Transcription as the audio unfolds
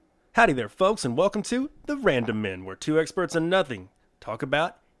Howdy there, folks, and welcome to The Random Men, where two experts in nothing talk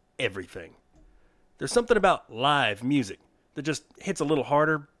about everything. There's something about live music that just hits a little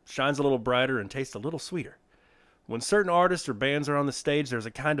harder, shines a little brighter, and tastes a little sweeter. When certain artists or bands are on the stage, there's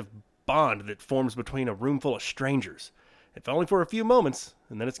a kind of bond that forms between a room full of strangers. If only for a few moments,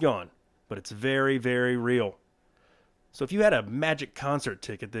 and then it's gone. But it's very, very real. So if you had a magic concert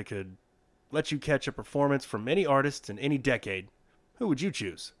ticket that could let you catch a performance from any artist in any decade, who would you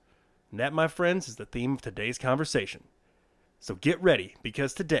choose? And that, my friends, is the theme of today's conversation. So get ready,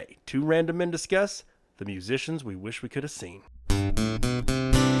 because today, two random men discuss the musicians we wish we could have seen.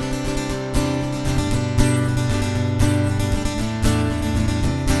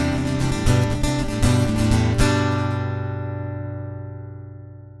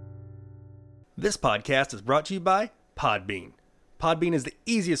 This podcast is brought to you by Podbean. Podbean is the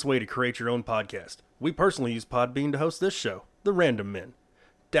easiest way to create your own podcast. We personally use Podbean to host this show, The Random Men.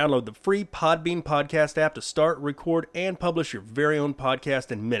 Download the free Podbean podcast app to start, record, and publish your very own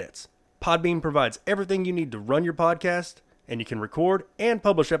podcast in minutes. Podbean provides everything you need to run your podcast, and you can record and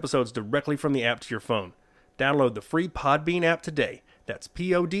publish episodes directly from the app to your phone. Download the free Podbean app today. That's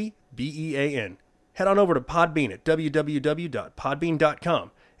Podbean. Head on over to Podbean at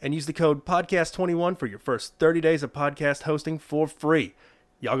www.podbean.com and use the code podcast21 for your first 30 days of podcast hosting for free.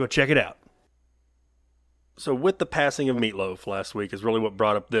 Y'all go check it out. So with the passing of Meatloaf last week is really what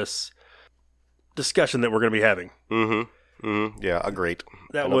brought up this discussion that we're going to be having. Yeah, great.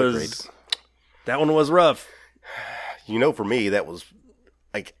 That one was rough. You know, for me, that was,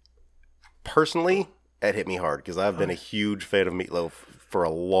 like, personally, that hit me hard because I've been a huge fan of Meatloaf for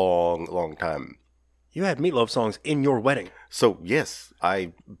a long, long time. You had Meatloaf songs in your wedding. So, yes,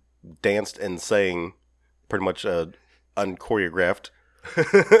 I danced and sang pretty much an unchoreographed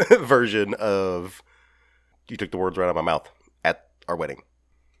version of You Took the Words Right Out of My Mouth at our wedding.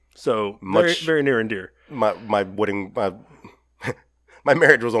 So, very, very near and dear. My wedding, my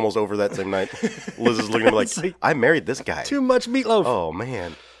marriage was almost over that same night. Liz is looking at me like, I married this guy. Too much Meatloaf. Oh,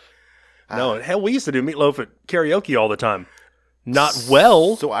 man. No, hell, we used to do Meatloaf at karaoke all the time. Not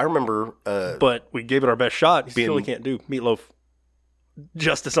well. So I remember... but we gave it our best shot. You still can't do Meatloaf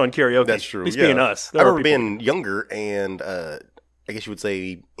justice on karaoke. That's true. At least yeah. being us. I remember being younger and I guess you would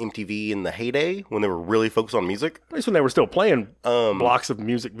say MTV in the heyday when they were really focused on music. At least when they were still playing blocks of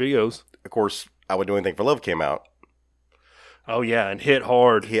music videos. Of course, I Would Do Anything for Love came out. Oh, yeah, and hit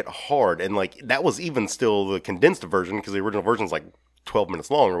hard. And like that was even still the condensed version because the original version is like 12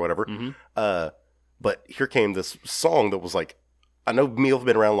 minutes long or whatever. Mm-hmm. But here came this song that was like, I know Meatloaf had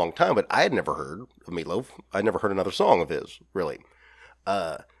been around a long time, but I had never heard of Meatloaf. I'd never heard another song of his, really.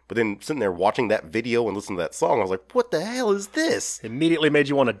 But then sitting there watching that video and listening to that song, I was like, what the hell is this? Immediately made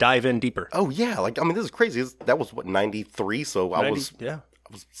you want to dive in deeper. Oh, yeah. Like, I mean, this is crazy. That was, 93? So I was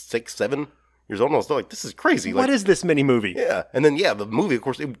 6, 7 years old, and I was still like, this is crazy. What is this mini movie? Yeah. And then, the movie, of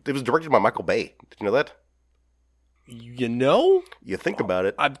course, it was directed by Michael Bay. Did you know that? You know? You think about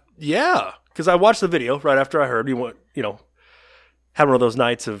it. Yeah. Because I watched the video right after I heard had one of those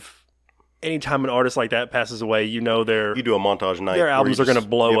nights of anytime an artist like that passes away, you do a montage night. Their albums are going to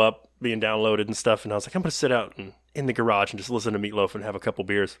blow up, being downloaded and stuff. And I was like, I'm going to sit out in the garage and just listen to Meatloaf and have a couple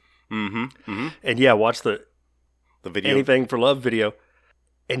beers. Mm-hmm. And watch the video, Anything for Love video.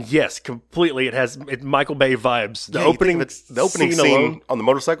 And yes, completely, it has Michael Bay vibes. The opening scene on the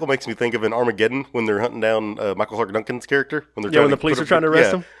motorcycle makes me think of an Armageddon when they're hunting down Michael Clark Duncan's character. When the police are trying to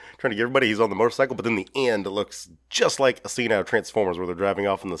arrest him. Trying to get everybody. He's on the motorcycle, but then the end, it looks just like a scene out of Transformers where they're driving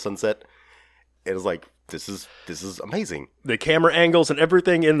off in the sunset. It is like, this is amazing. The camera angles and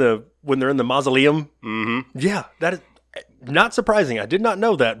everything when they're in the mausoleum. Mm-hmm. Yeah, that is not surprising. I did not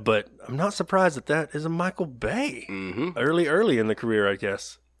know that, but I'm not surprised that is a Michael Bay. Mm-hmm. Early in the career, I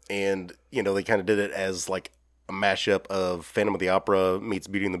guess. And, they kind of did it as like a mashup of Phantom of the Opera meets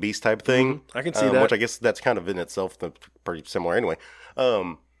Beauty and the Beast type thing. Mm-hmm. I can see that. Which I guess that's kind of in itself pretty similar anyway.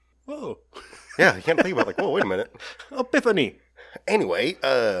 Whoa. Yeah, you can't think about whoa, wait a minute. Epiphany. Anyway,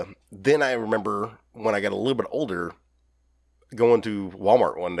 then I remember when I got a little bit older going to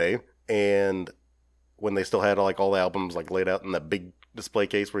Walmart one day and when they still had all the albums laid out in that big display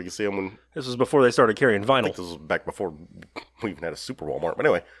case where you can see them. This was before they started carrying vinyl. This was back before we even had a super Walmart. But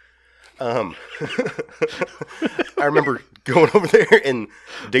anyway, I remember going over there and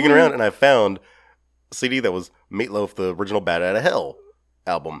digging around and I found a CD that was Meatloaf, the original Bat Out of Hell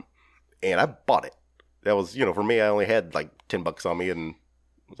album. And I bought it. That was, for me, I only had $10 on me and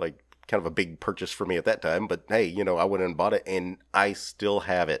it was kind of a big purchase for me at that time. But hey, I went and bought it and I still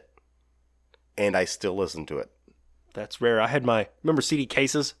have it. And I still listen to it. That's rare. I had remember CD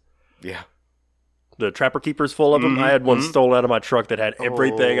cases? Yeah. the Trapper Keepers full of them. I had one stolen out of my truck that had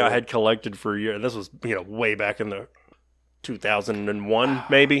everything I had collected for a year. And this was, way back in the 2001,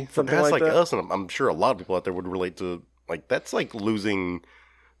 maybe, something That's like that. us, and I'm sure a lot of people out there would relate to, that's like losing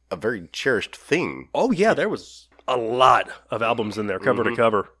a very cherished thing. Oh, yeah, there was a lot of albums in there, cover to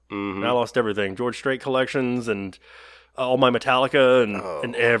cover. And I lost everything. George Strait collections and all my Metallica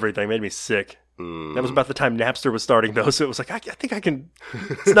and everything. Made me sick. That was about the time Napster was starting, though, so it was like, I think I can...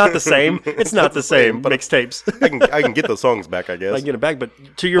 It's not the same. It's not the same, but mixtapes. I can get the songs back, I guess. I can get it back, but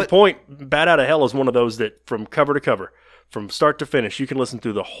to your point, Bat Out of Hell is one of those that from cover to cover, from start to finish, you can listen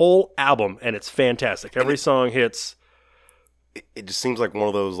through the whole album, and it's fantastic. Every song hits... It just seems like one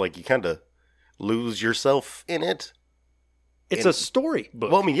of those, you kind of lose yourself in it. It's a story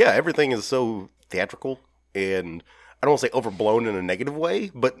book. Well, I mean, yeah, everything is so theatrical, and I don't want to say overblown in a negative way,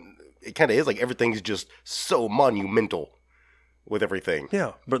 but... It kind of is everything's just so monumental with everything.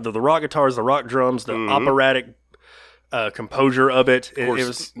 Yeah, but the rock guitars, the rock drums, the operatic composure of it, it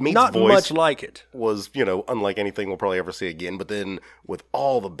was Meat's not voice much like it. Was, unlike anything we'll probably ever see again. But then with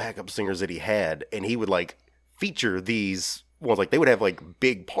all the backup singers that he had, and he would feature these ones, they would have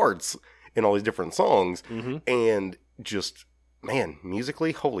big parts in all these different songs, and just, man,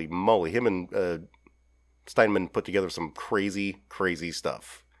 musically, holy moly, him and Steinman put together some crazy, crazy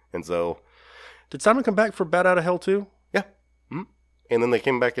stuff. And so... Did Simon come back for Bat Out of Hell 2? Yeah. Mm-hmm. And then they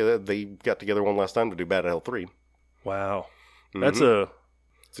came back, they got together one last time to do Bat Out of Hell 3. Wow. Mm-hmm.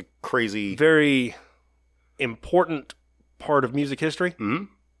 It's a crazy... Very important part of music history. Mm-hmm.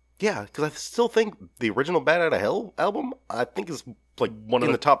 Yeah, because I still think the original Bat Out of Hell album, I think is one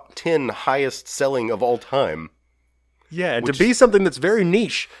in the top 10 highest selling of all time. Yeah, and to be something that's very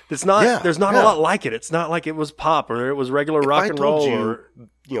niche, that's not. There's not a lot like it. It's not like it was pop or it was regular rock and roll. Or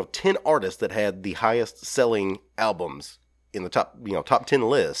 10 artists that had the highest selling albums in the top 10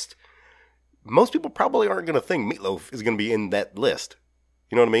 list. Most people probably aren't going to think Meatloaf is going to be in that list.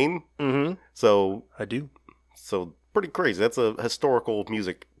 You know what I mean? Mm-hmm. So I do. So pretty crazy. That's a historical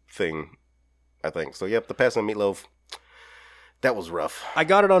music thing, I think. So yep, the passing of Meatloaf, that was rough. I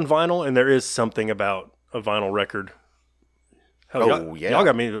got it on vinyl, and there is something about a vinyl record. Hell, y'all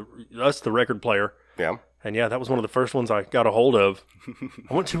got me, us, the record player. Yeah. And yeah, that was one of the first ones I got a hold of.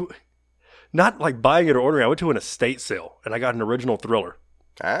 I went to, not buying it or ordering, I went to an estate sale, and I got an original Thriller,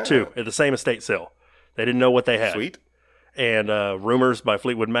 too, at the same estate sale. They didn't know what they had. Sweet. And Rumors by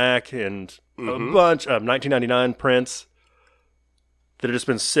Fleetwood Mac, and a bunch of 1999 Prince that had just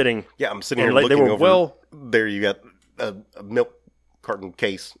been sitting. Yeah, I'm sitting here looking over. There you got a milk carton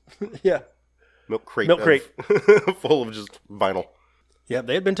case. Yeah. Milk crate full of just vinyl. Yeah,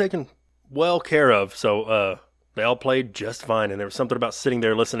 they had been taken well care of, so they all played just fine, and there was something about sitting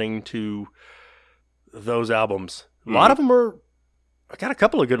there listening to those albums. A lot of them I got a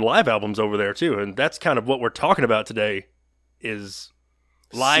couple of good live albums over there, too, and that's kind of what we're talking about today, is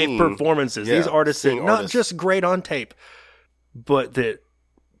live performances. These artists that not just great on tape, but that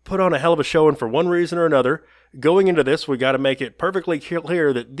put on a hell of a show, and for one reason or another, going into this, we got to make it perfectly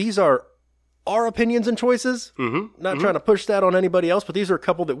clear that these are our opinions and choices. Not trying to push that on anybody else, but these are a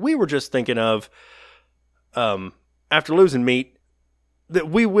couple that we were just thinking of after losing Meat that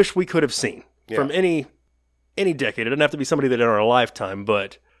we wish we could have seen from any decade. It doesn't have to be somebody that in our lifetime,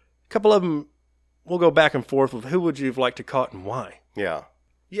 but a couple of them we'll go back and forth with who would you have liked to caught and why. Yeah.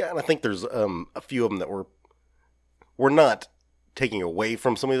 Yeah, and I think there's a few of them that we're not taking away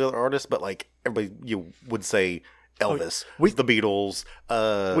from some of the other artists, but everybody you would say Elvis, the Beatles,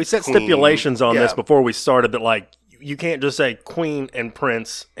 we set Queen, stipulations on this before we started that you can't just say Queen and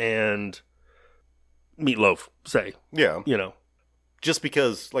Prince and Meatloaf, say. Yeah. Just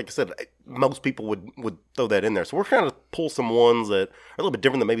because, like I said, most people would throw that in there. So we're trying to pull some ones that are a little bit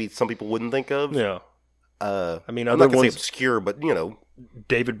different that maybe some people wouldn't think of. Yeah. I mean, I'm other not going to ones, say obscure, but,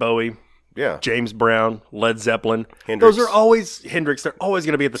 David Bowie. Yeah. James Brown, Led Zeppelin. Hendrix. Those are always Hendrix. They're always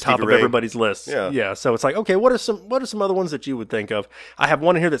going to be at the top of everybody's list. Yeah. So it's okay, what are some other ones that you would think of? I have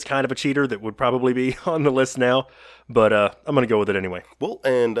one in here that's kind of a cheater that would probably be on the list now, but I'm going to go with it anyway. Well,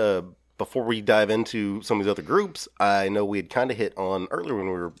 and before we dive into some of these other groups, I know we had kind of hit on earlier when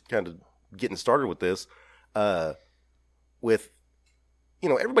we were kind of getting started with this, with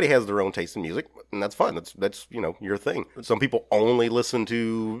everybody has their own taste in music, and that's fine. That's your thing. Some people only listen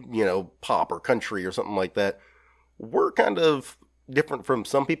to, pop or country or something like that. We're kind of different from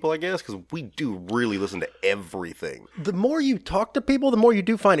some people, I guess, because we do really listen to everything. The more you talk to people, the more you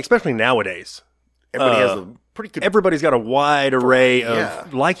do find, especially nowadays. Everybody has a pretty good... Everybody's got a wide array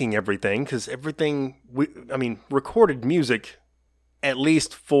of liking everything, because everything... recorded music, at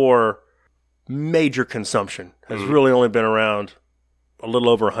least for major consumption, has really only been around... a little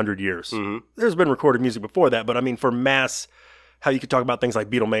over 100 years. Mm-hmm. There's been recorded music before that, but I mean, for mass, how you could talk about things like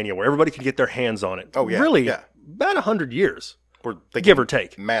Beatlemania, where everybody could get their hands on it. Oh, yeah. Really, Yeah. about 100 years, Or they give can or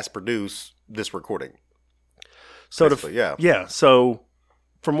take. mass produce this recording. So yeah. So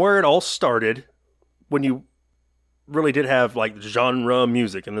from where it all started, when you really did have like genre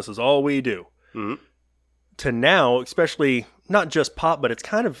music, and this is all we do, Mm-hmm. to now, especially not just pop, but it's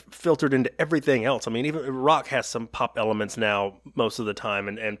kind of filtered into everything else. I mean, even rock has some pop elements now most of the time,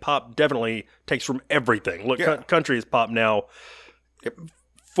 and pop definitely takes from everything. Look, Yeah. country is pop now Yep.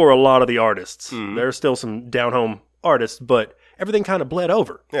 for a lot of the artists. Mhm. There's still some down-home artists, but everything kind of bled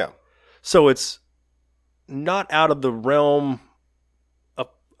over. Yeah. So it's not out of the realm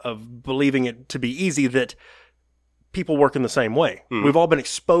of believing it to be easy that people work in the same way. Mhm. We've all been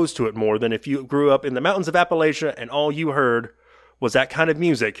exposed to it more than if you grew up in the mountains of Appalachia and all you heard was that kind of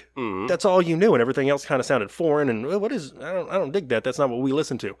music. Mhm. That's all you knew, and everything else kind of sounded foreign. And what is? I don't dig that. That's not what we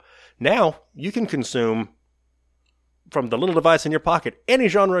listen to. Now you can consume from the little device in your pocket any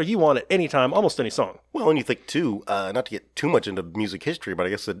genre you want at any time, almost any song. Well, and you think too, not to get too much into music history, but I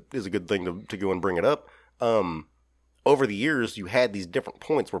guess it is a good thing to go and bring it up. Over the years, you had these different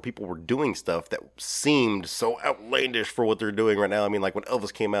points where people were doing stuff that seemed so outlandish for what they're doing right now. I mean, like when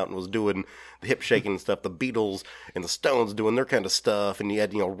Elvis came out and was doing the hip shaking stuff, the Beatles and the Stones doing their kind of stuff, and you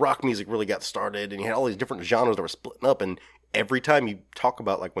had, rock music really got started, and you had all these different genres that were splitting up, and every time you talk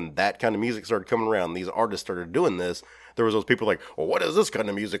about like when that kind of music started coming around, these artists started doing this, there was those people like, well, what is this kind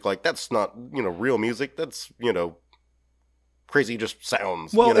of music? Like, that's not, real music. That's, crazy just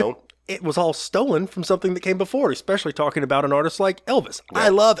sounds, Well, it was all stolen from something that came before, especially talking about an artist like Elvis. Yeah. I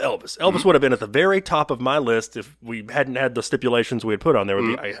love Elvis. Elvis would have been at the very top of my list if we hadn't had the stipulations we had put on there.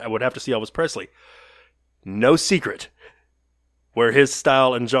 I would have to see Elvis Presley. No secret where his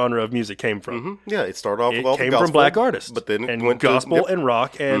style and genre of music came from. Mm-hmm. Yeah, it started off with It all the came gospel, from black artists, but then it and went gospel to, and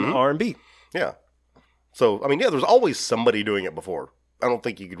rock and R&B. Yeah. So, I mean, there's always somebody doing it before. I don't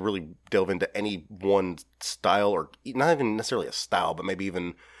think you could really delve into any one style, or not even necessarily a style, but maybe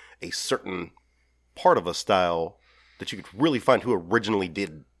even a certain part of a style that you could really find who originally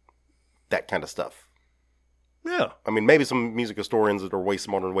did that kind of stuff. Yeah. I mean, maybe some music historians that are way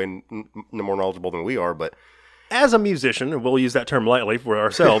smarter and way more knowledgeable than we are, but... As a musician, and we'll use that term lightly for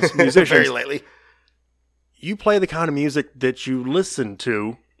ourselves, musicians, very lightly, you play the kind of music that you listen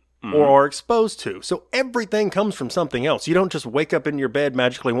to or are exposed to. So everything comes from something else. You don't just wake up in your bed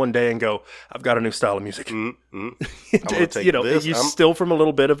magically one day and go, I've got a new style of music. It's, you still from a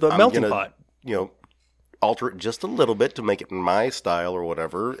little bit of the melting pot. Alter it just a little bit to make it my style or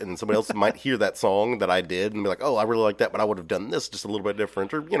whatever, and somebody else might hear that song that I did and be like, oh, I really like that, but I would have done this just a little bit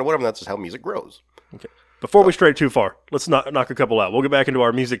different, or, whatever. That's just how music grows. Okay. Before we stray too far, let's knock a couple out. We'll get back into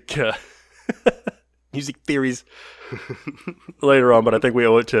our music music theories later on, but I think we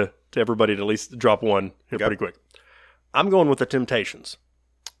owe it to everybody to at least drop one here pretty quick. I'm going with the Temptations.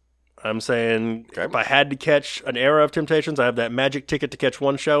 I'm saying if I had to catch an era of Temptations, I have that magic ticket to catch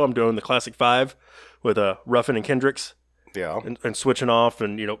one show. I'm doing the Classic Five with Ruffin and Kendricks. Yeah. And switching off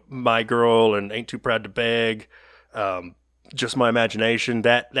and, My Girl and Ain't Too Proud to Beg, Just My Imagination,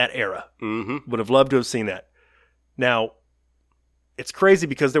 that era. Mm-hmm. Would have loved to have seen that. Now, it's crazy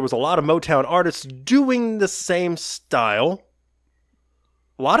because there was a lot of Motown artists doing the same style.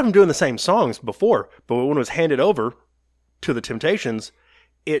 A lot of them doing the same songs before, but when it was handed over to the Temptations,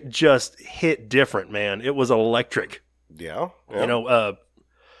 it just hit different, man. It was electric. Yeah.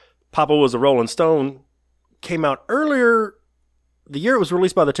 Papa Was a Rolling Stone came out earlier. The year it was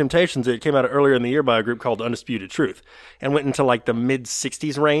released by the Temptations, it came out earlier in the year by a group called Undisputed Truth and went into like the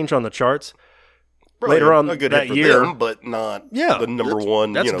mid-60s range on the charts. Probably later on a good that hit for year, them, but not the number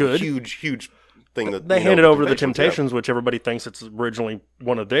one. That's good. Huge thing that they handed over to the Temptations, which everybody thinks it's originally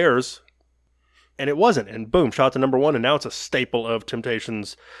one of theirs, and it wasn't. And boom, shot to number one, and now it's a staple of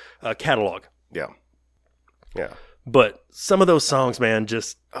Temptations' catalog. Yeah. But some of those songs, man,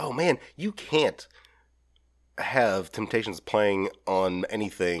 just you can't have Temptations playing on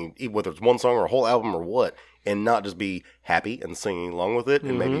anything, whether it's one song or a whole album or what, and not just be happy and singing along with it,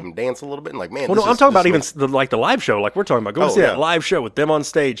 and maybe even dance a little bit. And like, man, I'm talking about even the live show, like we're talking about. Go see that live show with them on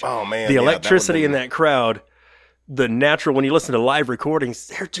stage. Oh man, the electricity in that crowd, the natural. When you listen to live recordings,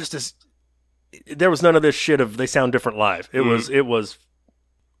 they're just as. There was none of this shit of they sound different live. It was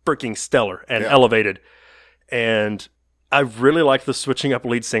freaking stellar and elevated, and I really liked the switching up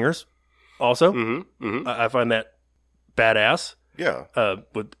lead singers. Also, I find that badass. Yeah.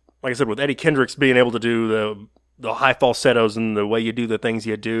 Like I said, with Eddie Kendricks being able to do the high falsettos and the way you do the things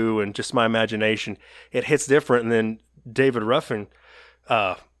you do and Just My Imagination, it hits different. And then David Ruffin,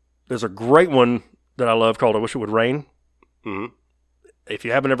 there's a great one that I love called I Wish It Would Rain. Mm-hmm. If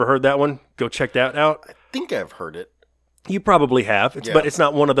you haven't ever heard that one, go check that out. I think I've heard it. You probably have, Yeah. but it's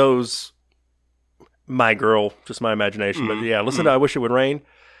not one of those, my girl, just my imagination. But yeah, listen to I Wish It Would Rain.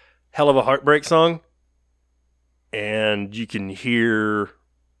 Hell of a heartbreak song. And you can hear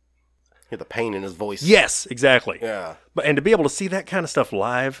the pain in his voice. Yes, exactly. Yeah. And to be able to see that kind of stuff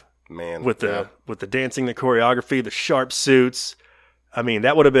live, man, with the dancing, the choreography, the sharp suits, I mean,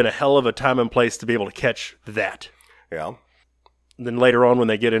 that would have been a hell of a time and place to be able to catch that. Yeah. And then later on, when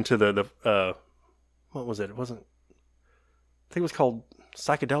they get into the what was it? It wasn't. I think it was called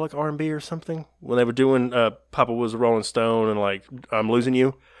psychedelic R&B or something. When they were doing Papa Was a Rolling Stone and like I'm Losing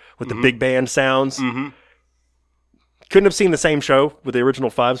You with the big band sounds. Mm-hmm. Couldn't have seen the same show with the original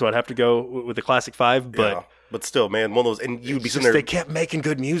five, so I'd have to go with the classic five. But still, man, one of those, and you'd be sitting there. They kept making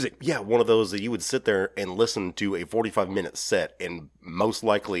good music. Yeah, one of those that you would sit there and listen to a 45-minute set, and most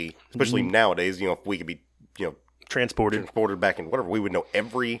likely, especially nowadays, if we could be, transported back in whatever, we would know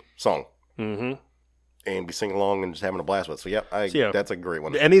every song. Mm-hmm. And be singing along and just having a blast with. So, that's a great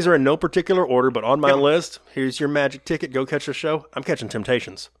one. And these are in no particular order, but on my list, here's your magic ticket. Go catch the show. I'm catching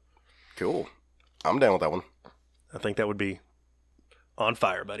Temptations. Cool. I'm down with that one. I think that would be on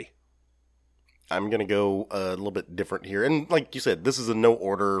fire, buddy. I'm going to go a little bit different here. And like you said, this is in no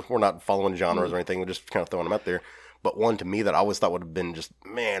order. We're not following genres or anything. We're just kind of throwing them out there. But one to me that I always thought would have been just,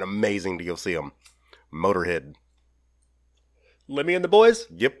 man, amazing to go see them. Motorhead. Lemmy and the Boys?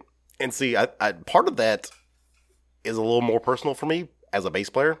 Yep. And see, I part of that is a little more personal for me as a bass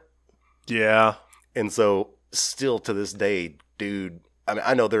player. Yeah. And so still to this day, dude, I mean,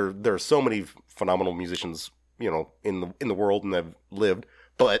 I know there are so many phenomenal musicians, in the world and have lived,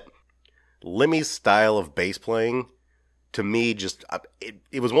 but Lemmy's style of bass playing, to me, just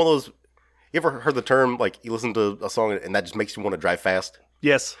it was one of those. You ever heard the term like you listen to a song and that just makes you want to drive fast?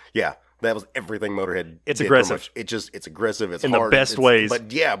 Yes. Yeah, that was everything Motorhead. It's aggressive. It's aggressive. It's in hard. The best ways.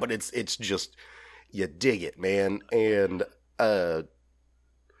 But it's just you dig it, man. And a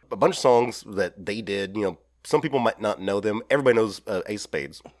bunch of songs that they did, some people might not know them. Everybody knows Ace of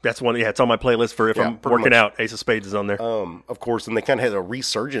Spades. That's one. Yeah, it's on my playlist for if I'm working out. Ace of Spades is on there. Of course, and they kind of had a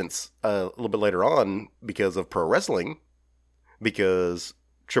resurgence a little bit later on because of pro wrestling, because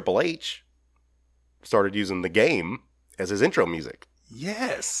Triple H started using the game as his intro music.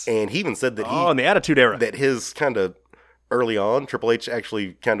 Yes, and he even said that in the Attitude Era, that his kind of early on, Triple H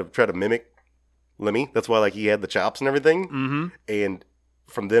actually kind of tried to mimic Lemmy. That's why he had the chops and everything, and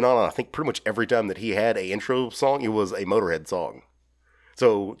from then on, I think pretty much every time that he had a intro song, it was a Motorhead song.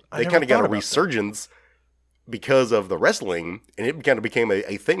 So they kind of got a resurgence because of the wrestling, and it kind of became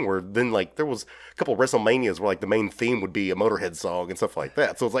a thing where then there was a couple of WrestleManias where the main theme would be a Motorhead song and stuff like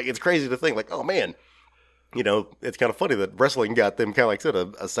that. So it's crazy to think oh man, it's kind of funny that wrestling got them kind of I said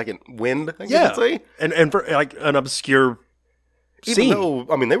a second wind. I guess you'd say, and for an obscure scene. Even though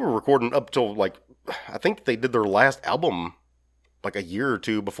I mean they were recording up till I think they did their last album a year or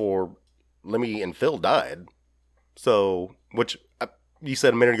two before Lemmy and Phil died. So, which you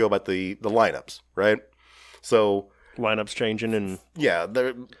said a minute ago about the lineups, right? So lineups changing and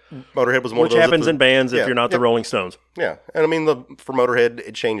Motorhead was one which of those. Which happens in bands if you're not the Rolling Stones. Yeah, and I mean for Motorhead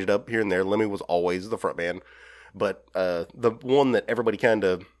it changed up here and there. Lemmy was always the front man, but the one that everybody kind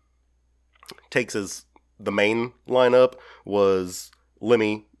of takes as the main lineup was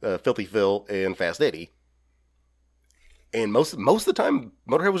Lemmy, Filthy Phil, and Fast Eddie. And most of the time,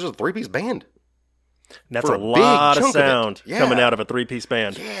 Motorhead was just a three-piece band. And that's a lot of sound coming out of a three-piece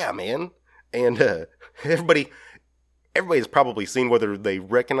band. Yeah, man. And everybody's probably seen, whether they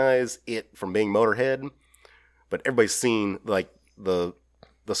recognize it from being Motorhead, but everybody's seen the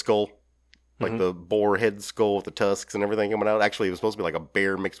skull, the boar head skull with the tusks and everything coming out. Actually, it was supposed to be a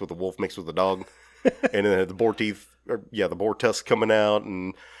bear mixed with a wolf mixed with a dog, and then the boar teeth, the boar tusks coming out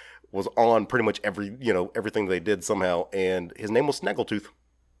and was on pretty much everything they did somehow, and his name was Snaggletooth.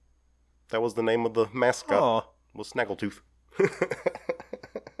 That was the name of the mascot. Was Snaggletooth.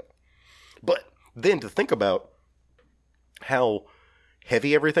 But then to think about how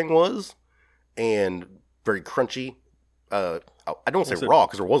heavy everything was and very crunchy. I don't want to say raw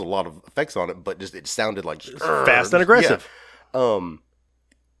because there was a lot of effects on it, but just it sounded fast and aggressive. Yeah.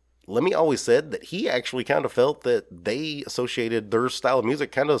 Lemmy always said that he actually kind of felt that they associated their style of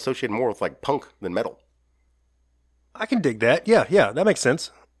music kind of associated more with punk than metal. I can dig that. Yeah, that makes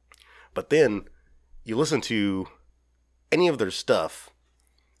sense. But then you listen to any of their stuff,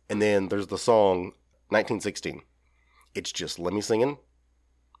 and then there's the song 1916. It's just Lemmy singing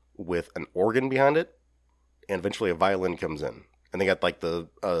with an organ behind it, and eventually a violin comes in. And they got the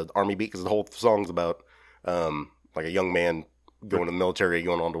army beat, because the whole song's about a young man going to the military,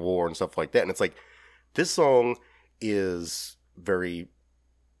 going on to war and stuff like that. And it's this song is very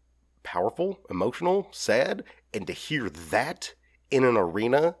powerful, emotional, sad, and to hear that in an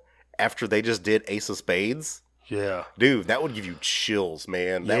arena after they just did Ace of Spades, Yeah. dude, that would give you chills,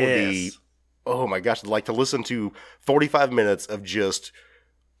 man. That would be, oh my gosh, like to listen to 45 minutes of just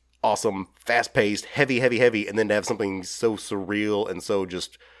awesome, fast-paced, heavy, and then to have something so surreal and so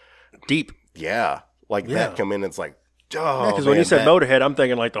just deep. Yeah. Like that come in, it's like, oh, because when you said Motorhead, I'm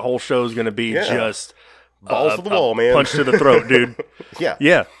thinking like the whole show's going to be just balls to the wall, man. Punch to the throat, dude.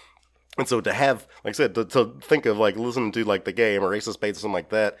 Yeah. And so to have, like I said, to think of like listening to like the game or Ace of Spades or something like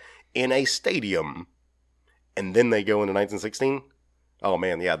that in a stadium, and then they go into 1916. Oh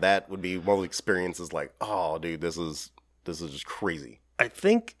man, yeah, that would be one of the experiences. Like, oh, dude, this is just crazy. I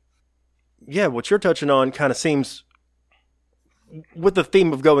think, what you're touching on kind of seems with the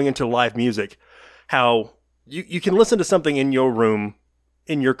theme of going into live music, how you can listen to something in your room,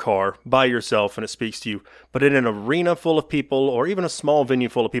 in your car, by yourself, and it speaks to you. But in an arena full of people, or even a small venue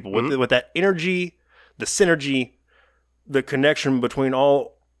full of people, with that energy, the synergy, the connection between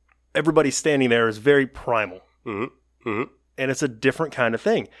everybody standing there is very primal. And it's a different kind of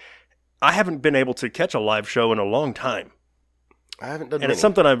thing. I haven't been able to catch a live show in a long time. I haven't done And it's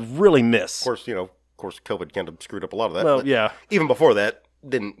something I really miss. Of course, COVID kind of screwed up a lot of that. Well, but even before that,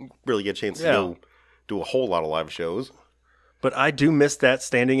 didn't really get a chance to go do a whole lot of live shows. But I do miss that,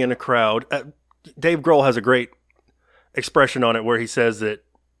 standing in a crowd. Dave Grohl has a great expression on it where he says that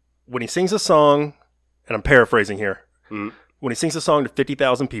when he sings a song, and I'm paraphrasing here, when he sings a song to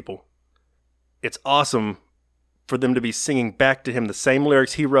 50,000 people, it's awesome for them to be singing back to him the same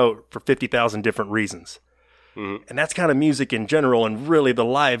lyrics he wrote for 50,000 different reasons. And that's kind of music in general, and really the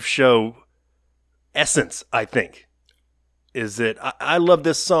live show essence, I think, is that I love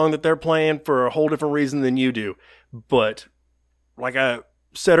this song that they're playing for a whole different reason than you do. But like I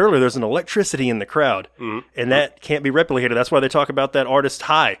said earlier, there's an electricity in the crowd, and that can't be replicated. That's why they talk about that artist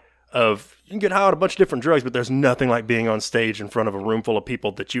high of, you can get high on a bunch of different drugs, but there's nothing like being on stage in front of a room full of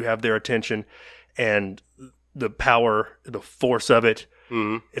people that you have their attention and the power, the force of it.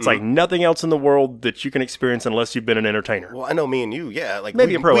 It's like nothing else in the world that you can experience unless you've been an entertainer. Well, I know me and you, like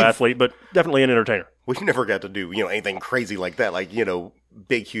maybe a pro athlete, but definitely an entertainer. We've never got to do, anything crazy like that, like,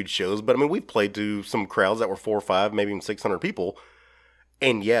 big, huge shows. But I mean, we've played to some crowds that were 4 or 5, maybe even 600 people.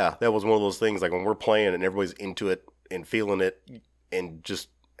 And yeah, that was one of those things, like when we're playing and everybody's into it and feeling it and just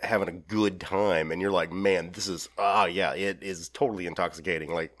having a good time. And you're like, man, this is, it is totally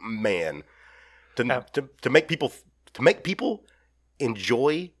intoxicating. Like, man, to make people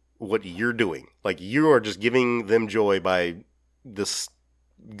enjoy what you're doing. Like, you are just giving them joy by this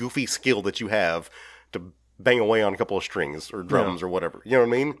goofy skill that you have to bang away on a couple of strings or drums or whatever. You know what I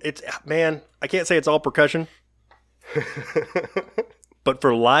mean? Man, I can't say it's all percussion. But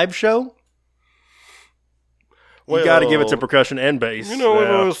for live show, you got to give it to percussion and bass. I've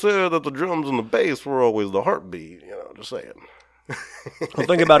always said that the drums and the bass were always the heartbeat. Just saying. Well,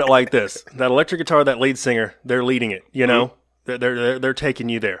 think about it like this. That electric guitar, that lead singer, they're leading it, They're taking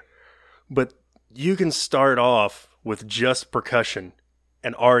you there. But you can start off with just percussion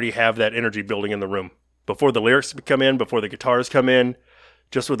and already have that energy building in the room. Before the lyrics come in, before the guitars come in,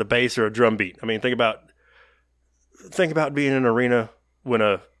 just with a bass or a drum beat. I mean, think about being in an arena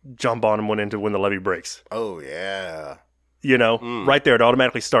when John Bonham went into When the Levee Breaks. Oh, yeah. Right there, it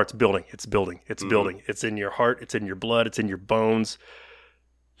automatically starts building. It's building. It's building. It's in your heart. It's in your blood. It's in your bones.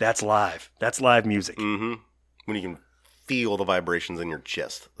 That's live. That's live music. When you can feel the vibrations in your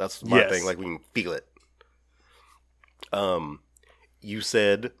chest. That's my thing. Like, we can feel it. You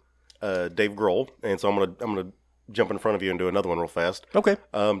said Dave Grohl, and so I'm gonna jump in front of you and do another one real fast. Okay.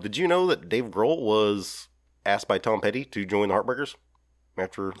 Did you know that Dave Grohl was asked by Tom Petty to join the Heartbreakers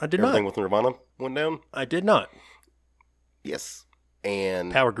after everything with Nirvana went down? I did not. Yes.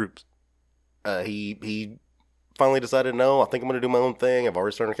 And power groups. He finally decided, no, I think I'm going to do my own thing. I've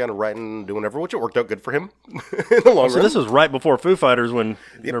already started kind of writing, doing whatever, which it worked out good for him in the long run. So this was right before Foo Fighters when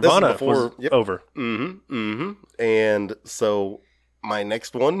Nirvana was over. And so my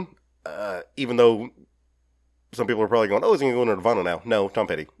next one, even though some people are probably going, oh, he's going to go into Nirvana now. No, Tom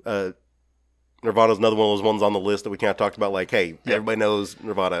Petty. Nirvana's another one of those ones on the list that we kind of talked about, like, hey, everybody knows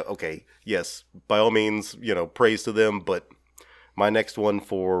Nirvana. Okay, yes, by all means, praise to them. But my next one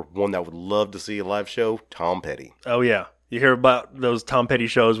for one that I would love to see a live show, Tom Petty. Oh, yeah. You hear about those Tom Petty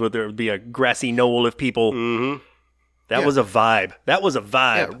shows where there would be a grassy knoll of people. That was a vibe. That was a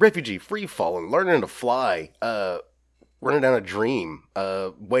vibe. Yeah, refugee, free falling, learning to fly, running down a dream.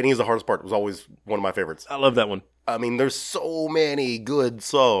 Waiting is the hardest part was always one of my favorites. I love that one. I mean, there's so many good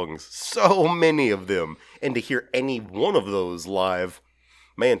songs, so many of them, and to hear any one of those live,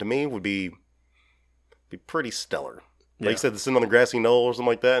 man, to me would be pretty stellar. Like you said, sitting on the grassy knoll or something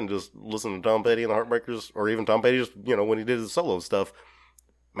like that and just listen to Tom Petty and the Heartbreakers, or even Tom Petty just, when he did his solo stuff.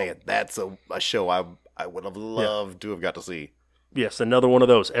 Man, that's a show I would have loved to have got to see. Yes, another one of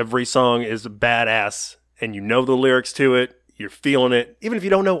those. Every song is badass, and you know the lyrics to it. You're feeling it, even if you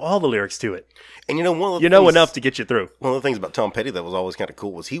don't know all the lyrics to it. And one of the you know enough to get you through. One of the things about Tom Petty that was always kind of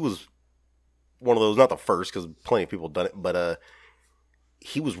cool was he was one of those, not the first, because plenty of people have done it, but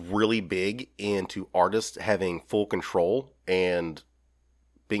he was really big into artists having full control and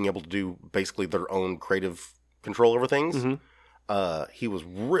being able to do basically their own creative control over things. Mm-hmm. He was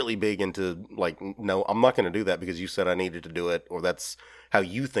really big into, like, no, I'm not going to do that because you said I needed to do it, or that's how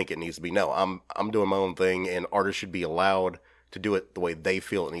you think it needs to be. No, I'm doing my own thing, and artists should be allowed to do it the way they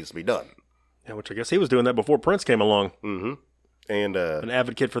feel it needs to be done. Yeah, which I guess he was doing that before Prince came along. Mm-hmm. And an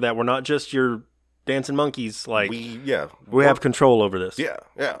advocate for that. We're not just your dancing monkeys. Like we well, have control over this.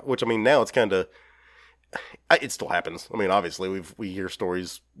 Yeah. Which, I mean, now it's kind of, it still happens. I mean, obviously we hear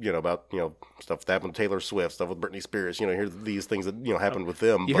stories, about stuff that happened to Taylor Swift, stuff with Britney Spears. Hear these things that happened with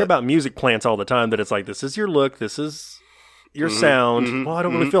them. You hear about music plants all the time that it's like, this is your look, this is your sound. Mm-hmm, well, I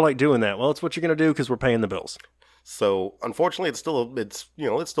don't really feel like doing that. Well, it's what you're going to do because we're paying the bills. So unfortunately, it's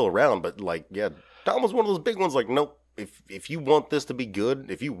still around. But Tom was one of those big ones. Like, nope. If you want this to be good,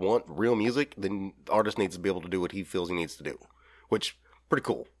 if you want real music, then the artist needs to be able to do what he feels he needs to do, which pretty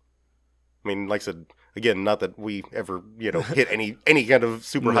cool. I mean, like I said, again, not that we ever hit any kind of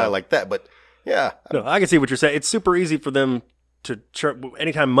super high like that, but yeah. No, I can see what you're saying. It's super easy for them to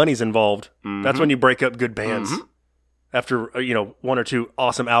anytime money's involed. Mm-hmm. That's when you break up good bands. Mm-hmm. After one or two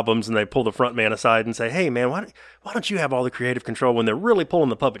awesome albums, and they pull the front man aside and say, "Hey, man, why don't you have all the creative control when they're really pulling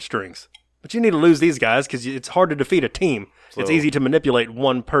the puppet strings?" But you need to lose these guys because it's hard to defeat a team. So, it's easy to manipulate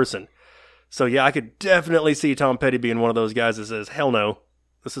one person. So, yeah, I could definitely see Tom Petty being one of those guys that says, hell no,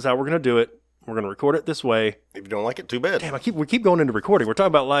 this is how we're going to do it. We're going to record it this way. If you don't like it, too bad. Damn, we keep going into recording. We're talking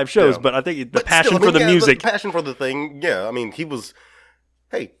about live shows, but I think the passion for the music. The passion for the thing, I mean, he was,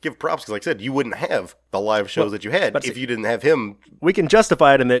 hey, give props, because like I said, you wouldn't have the live shows that you had if you didn't have him. We can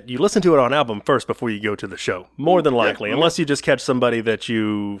justify it in that you listen to it on album first before you go to the show, more than likely, unless you just catch somebody that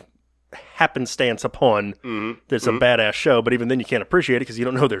you happenstance upon that's a badass show, but even then you can't appreciate it because you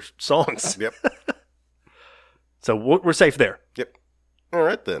don't know their songs. Yep. So we're safe there. Yep. All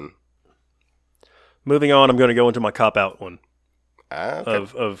right, then. Moving on, I'm going to go into my cop-out one okay.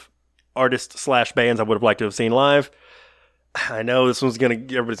 of artists/bands I would have liked to have seen live. I know this one's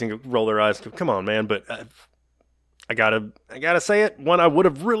everybody's going to roll their eyes. Come on, man, but I gotta say it. One I would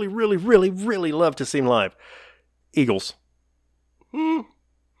have really, really, really, really loved to see live. Eagles.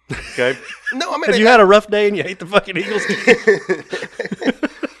 Okay. No, I mean, have you had a rough day and you hate the fucking Eagles?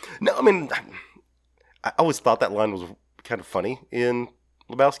 No, I mean, I always thought that line was kind of funny in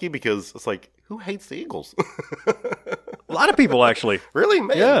Lebowski because it's like, who hates the Eagles? A lot of people, actually. Really,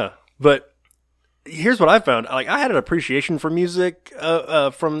 man? Yeah, but here's what I found. Like, I had an appreciation for music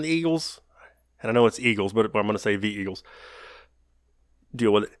from the Eagles, and I know it's Eagles, but I'm going to say the Eagles.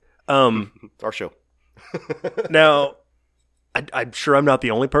 Deal with it. Our show. Now, I'm sure I'm not the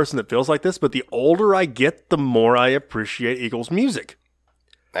only person that feels like this, but the older I get, the more I appreciate Eagles music.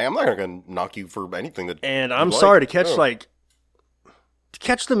 Hey, I'm not going to knock you for anything that. And I'm sorry to catch to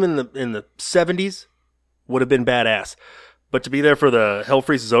catch them in the 70s would have been badass, but to be there for the Hell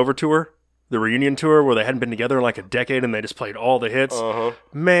Freezes Over tour, the reunion tour where they hadn't been together in like a decade and they just played all the hits,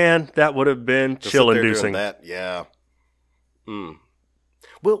 man, that would have been chill-inducing. That, yeah.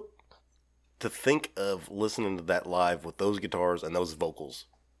 Well, to think of listening to that live with those guitars and those vocals.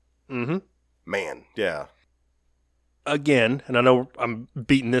 Man, yeah. Again, and I know I'm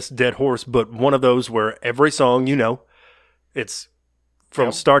beating this dead horse, but one of those where every song, it's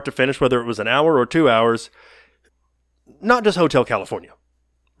from start to finish, whether it was an hour or 2 hours, not just Hotel California,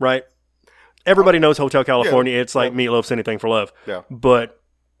 right? Everybody knows Hotel California. It's like Meatloaf's Anything for Love. Yeah. But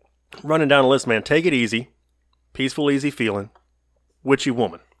running down a list, man, Take It Easy, Peaceful Easy Feeling, Witchy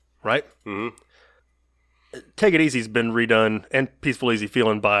Woman. Right? Take It Easy's been redone, and Peaceful Easy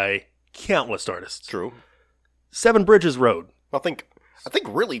Feeling by countless artists. True. Seven Bridges Road. I think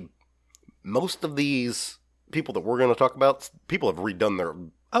really most of these people that we're going to talk about, people have redone their.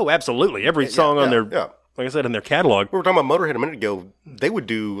 Oh, absolutely. Every song on their, like I said, in their catalog. We were talking about Motorhead a minute ago. They would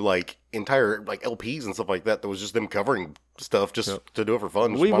do like entire like LPs and stuff like that. That was just them covering stuff just to do it for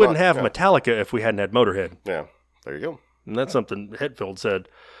fun. We wouldn't have Metallica if we hadn't had Motorhead. Yeah. There you go. And that's something Hetfield said.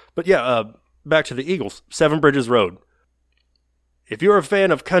 But back to the Eagles. Seven Bridges Road. If you're a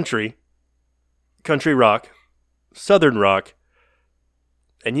fan of country rock, southern rock,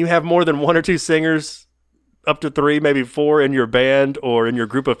 and you have more than one or two singers, up to 3, maybe 4 in your band or in your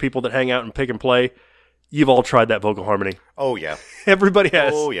group of people that hang out and pick and play, You've all tried that vocal harmony. Oh, yeah. Everybody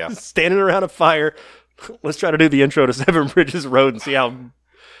has. Oh, yeah. Standing around a fire. Let's try to do the intro to Seven Bridges Road and see how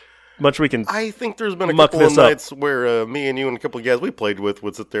much we can. I think there's been a muck couple of this up. nights where me and you and a couple of guys we played with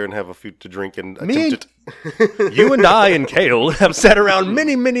would sit there and have a few to drink and Me attempt it. You and I and Kale have sat around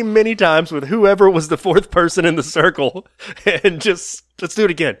many, many, many times with whoever was the fourth person in the circle and just, let's do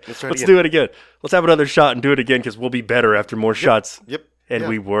it again. Let's do it again. Let's have another shot and do it again because we'll be better after more shots. Yep. And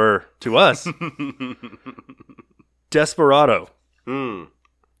we were, to us. Desperado.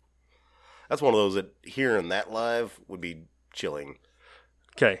 That's one of those that hearing that live would be chilling.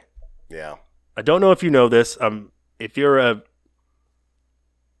 Okay. Yeah. I don't know if you know this. If you're a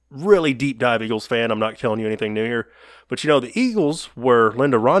really deep dive Eagles fan, I'm not telling you anything new here. But you know, the Eagles were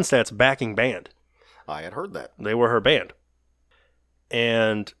Linda Ronstadt's backing band. I had heard that. They were her band.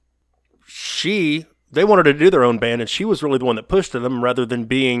 And they wanted to do their own band, and she was really the one that pushed them rather than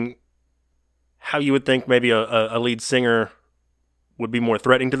being how you would think maybe a lead singer would be more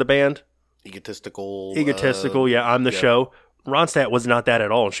threatening to the band. Egotistical, yeah, I'm the show. Ronstadt was not that at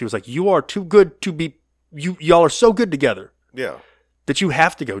all. And she was like, you are too good to be, y'all are so good together. Yeah. That you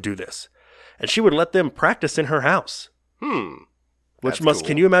have to go do this. And she would let them practice in her house. Which cool.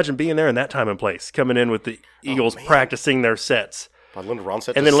 Can you imagine being there in that time and place, coming in with the Eagles practicing their sets. Linda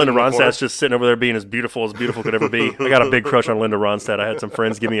Ronstadt. And then Linda Ronstadt's just sitting over there being as beautiful could ever be. I got a big crush on Linda Ronstadt. I had some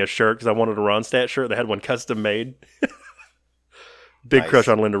friends give me a shirt because I wanted a Ronstadt shirt. They had one custom made. Big crush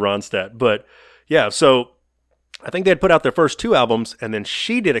on Linda Ronstadt. But yeah, so I think they had put out their first 2 albums, and then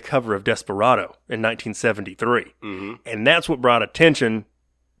she did a cover of Desperado in 1973. And that's what brought attention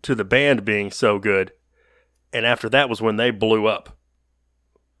to the band being so good. And after that was when they blew up.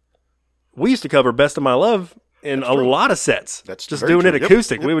 We used to cover Best of My Love in a lot of sets. That's just doing it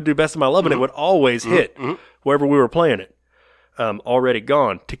acoustic. Yep. We would do Best of My Love, and it would always hit wherever we were playing it. Already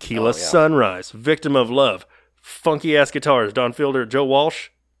Gone, Tequila Sunrise, Victim of Love, funky ass guitars, Don Fielder, Joe Walsh.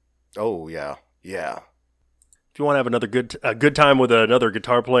 Oh yeah, yeah. If you want to have another good time with another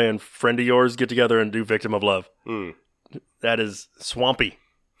guitar playing friend of yours, get together and do Victim of Love. That is swampy.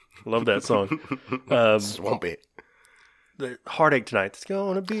 Love that song. Swampy. The Heartache Tonight. It's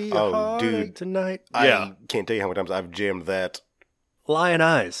gonna be a heartache tonight. I can't tell you how many times I've jammed that. Lion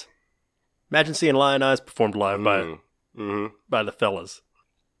Eyes. Imagine seeing Lion Eyes performed live by the fellas.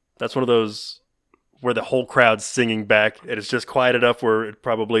 That's one of those where the whole crowd's singing back, and it's just quiet enough where it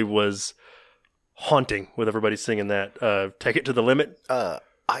probably was haunting with everybody singing that. Take It to the Limit.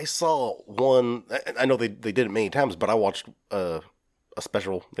 I saw one. I know they did it many times, but I watched a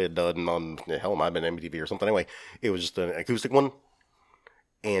special they had done on, hell, it might have been MTV or something. Anyway, it was just an acoustic one.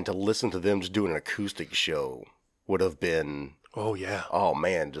 And to listen to them just doing an acoustic show would have been... Oh, yeah. Oh,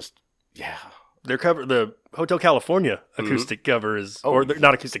 man, just, yeah. Their cover, the Hotel California acoustic cover is... or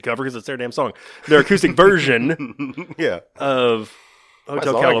not acoustic cover because it's their damn song. Their acoustic version of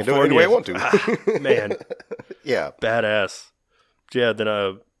Hotel California. I can do it any way I want to. Man. Yeah. Badass. Yeah,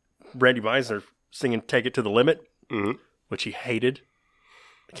 then Randy Meisner singing Take It to the Limit, which he hated.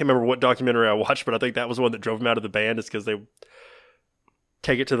 I can't remember what documentary I watched, but I think that was the one that drove him out of the band, is because they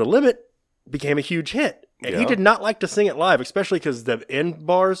Take It to the Limit became a huge hit. And he did not like to sing it live, especially because the end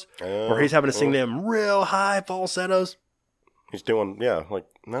bars where he's having to sing them real high falsettos. He's doing, like,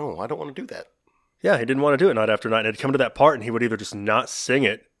 no, I don't want to do that. Yeah, he didn't want to do it night after night. And it'd come to that part, and he would either just not sing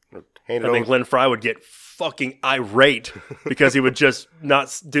it, and then Glenn Frey would get fucking irate because he would just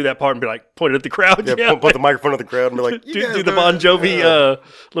not do that part and be like, point it at the crowd. Yeah, put the microphone at the crowd and be like, do the Bon Jovi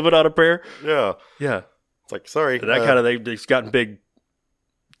Live It Out of Prayer. Yeah. Yeah. It's like, sorry. That kind of, they've gotten big,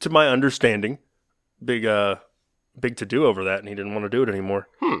 to my understanding, big to do over that, and he didn't want to do it anymore.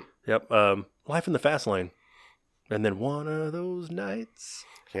 Yep. Life in the Fast Lane. And then One of Those Nights.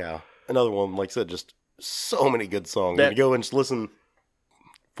 Yeah. Another one, like I said, just so many good songs. You go and just listen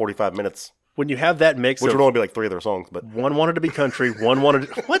 45 minutes. When you have that mix, which would only be like 3 of their songs, but one wanted to be country, one wanted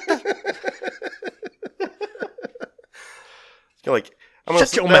to... What the... You're like, I'm going to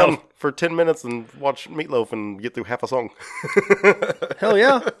sit down for 10 minutes and watch Meatloaf and get through half a song. Hell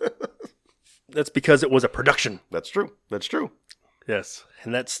yeah. That's because it was a production. That's true. That's true. Yes.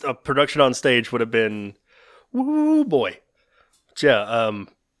 And that's a production on stage would have been, woo boy. Yeah.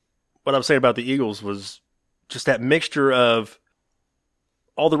 What I was saying about the Eagles was just that mixture of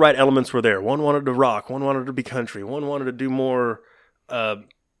all the right elements were there. One wanted to rock, one wanted to be country, one wanted to do more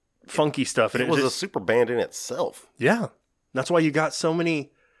funky stuff. And it was just a super band in itself. Yeah. That's why you got so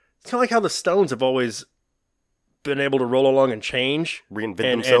many. It's kind of like how the Stones have always been able to roll along and change, reinvent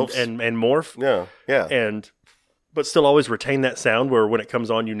themselves, and morph. Yeah. But still always retain that sound where when it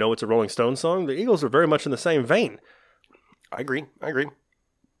comes on, you know it's a Rolling Stones song. The Eagles are very much in the same vein. I agree.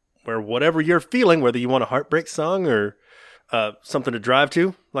 where whatever you're feeling, whether you want a heartbreak song or something to drive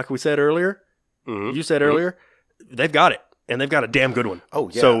to, like we said earlier, you said earlier, they've got it, and they've got a damn good one. Oh,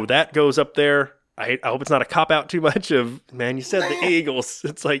 yeah. So that goes up there. I hope it's not a cop-out too much of, man, you said the Eagles.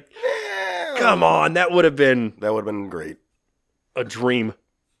 It's like, come on, that would have been great. A dream.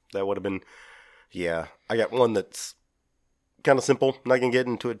 That would have been, yeah. I got one that's kind of simple. Not going to get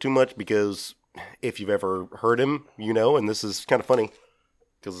into it too much because if you've ever heard him, you know, and this is kind of funny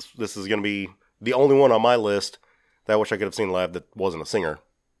because this is going to be the only one on my list that I wish I could have seen live that wasn't a singer.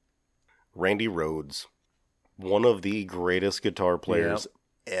 Randy Rhoads. One of the greatest guitar players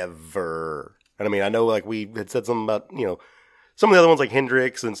ever. And I mean, I know like we had said something about, you know, some of the other ones like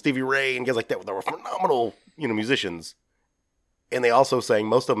Hendrix and Stevie Ray and guys like that, they were phenomenal, you know, musicians. And they also sang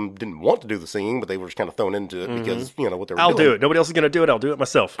most of them didn't want to do the singing, but they were just kind of thrown into it because, you know, what they were doing. I'll do it. Nobody else is going to do it. I'll do it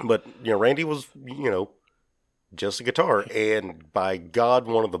myself. But, you know, Randy was, you know, just a guitar. And by God,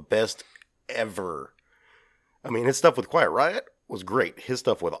 one of the best ever. I mean, his stuff with Quiet Riot was great. His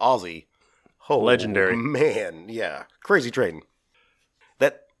stuff with Ozzy. Oh, legendary. Man, yeah. Crazy Train.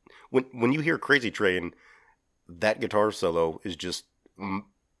 That, when you hear Crazy Train, that guitar solo is just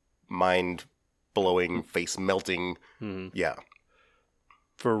mind-blowing, face-melting. Yeah.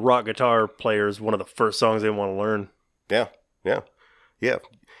 For rock guitar players, one of the first songs they want to learn. Yeah.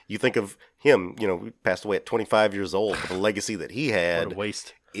 You think of him, you know, he passed away at 25 years old, but the legacy that he had what a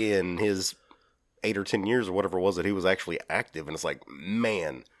waste. In his 8 or 10 years or whatever it was that he was actually active. And it's like,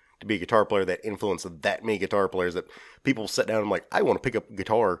 man, to be a guitar player that influenced that many guitar players that people sit down and like, I want to pick up a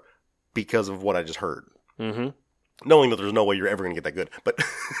guitar because of what I just heard. Knowing that there's no way you're ever going to get that good, but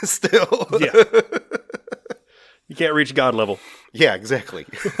still. Yeah. You can't reach God level. Yeah, exactly.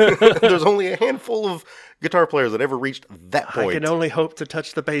 There's only a handful of guitar players that ever reached that point. I can only hope to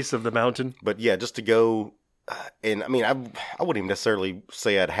touch the base of the mountain. But yeah, just to go, and I mean, I wouldn't even necessarily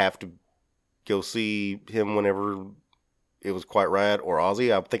say I'd have to go see him whenever it was Quiet Riot or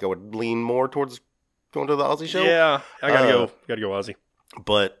Ozzy. I think I would lean more towards going to the Ozzy show. Yeah, I gotta go Ozzy.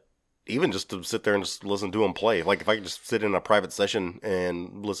 But even just to sit there and just listen to him play, like if I could just sit in a private session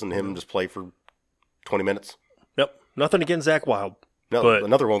and listen to him just play for 20 minutes. Yep. Nothing against Zach Wilde. No, but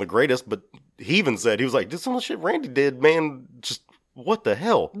another one of the greatest, but he even said, he was like, this some of the shit Randy did, man, just what the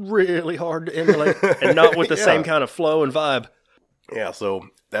hell? Really hard to emulate, and not with the same kind of flow and vibe. Yeah, so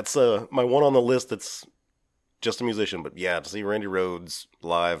that's my one on the list that's just a musician, but yeah, to see Randy Rhoads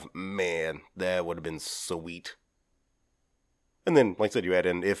live, man, that would have been sweet. And then, like I said, you add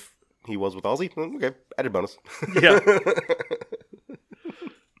in if he was with Ozzy, okay, added bonus. Yeah.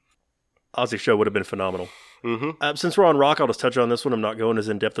 Ozzy show would have been phenomenal. Since we're on rock, I'll just touch on this one. I'm not going as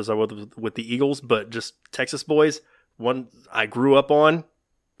in-depth as I was with the Eagles, but just Texas boys. One I grew up on,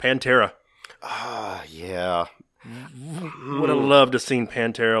 Pantera. Yeah. Would have loved to have seen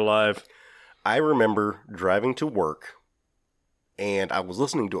Pantera live. I remember driving to work, and I was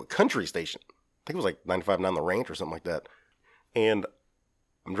listening to a country station. I think it was like 95.9 The Ranch or something like that. And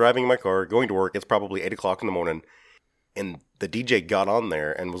I'm driving in my car, going to work. It's probably 8 o'clock in the morning. And the DJ got on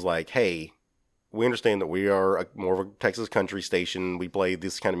there and was like, hey, we understand that we are more of a Texas country station. We play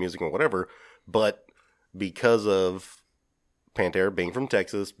this kind of music and whatever. But because of Pantera being from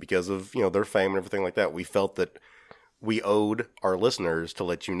Texas, because of, you know, their fame and everything like that, we felt that we owed our listeners to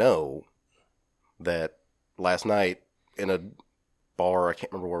let you know that last night in a bar, I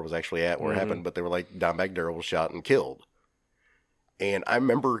can't remember where it was actually at, where it happened, but they were like, Dimebag Darrell was shot and killed. And I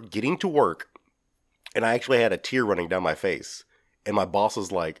remember getting to work, and I actually had a tear running down my face. And my boss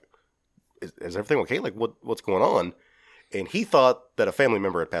was like, is everything okay? Like, what's going on? And he thought that a family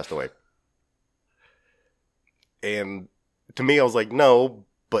member had passed away. And to me, I was like, no,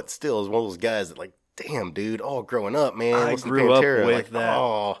 but still, it was one of those guys that like, damn, dude, growing up, man. I grew up with like, that.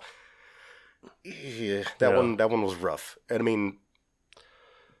 Oh, yeah, that one was rough. And I mean,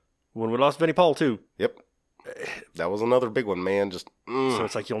 when we lost Vinnie Paul, too. Yep. That was another big one, man. Just so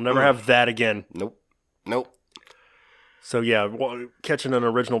it's like you'll never have that again. Nope. So yeah, catching an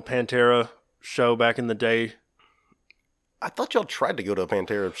original Pantera show back in the day. I thought y'all tried to go to a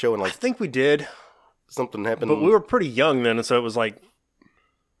Pantera show and like I think we did. Something happened, but we were pretty young then, and so it was like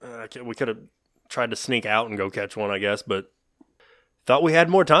we could have tried to sneak out and go catch one, I guess. But thought we had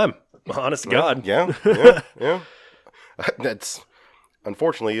more time. Honest to God, yeah. That's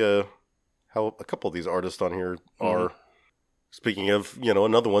unfortunately how a couple of these artists on here are. Speaking of,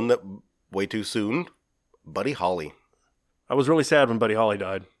 another one that way too soon, Buddy Holly. I was really sad when Buddy Holly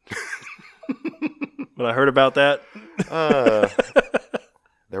died. When I heard about that.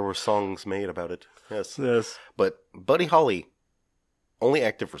 There were songs made about it. Yes. But Buddy Holly, only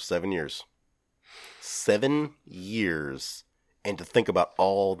active for 7 years. 7 years. and to think about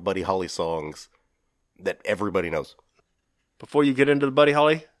all the Buddy Holly songs that everybody knows. Before you get into the Buddy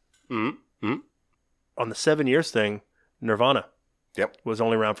Holly, Mm-hmm. on the 7 years thing, Nirvana was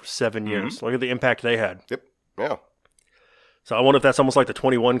only around for 7 years. Look at the impact they had. Yep. Yeah. So I wonder if that's almost like the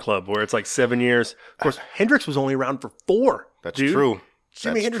 21 Club, where it's like 7 years. Of course, Hendrix was only around for 4. That's true.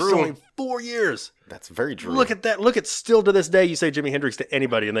 Jimi Hendrix was only 4 years. That's very true. Look at that. Look at still to this day, you say Jimi Hendrix to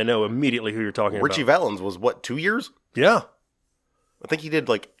anybody, and they know immediately who you're talking Richie about. Valens was what, 2 years? Yeah. I think he did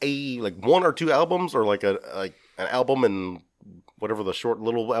like 1 or 2 albums, or like an album and whatever the short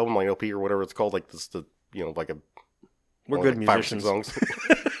little album, like LP or whatever it's called, like this, like a. We're good like musicians. 5 or 6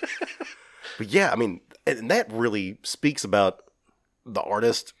 songs. But yeah, I mean, and that really speaks about the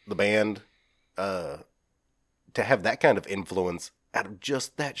artist, the band, to have that kind of influence out of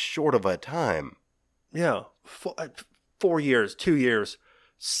just that short of a time. Yeah. 4 years, 2 years,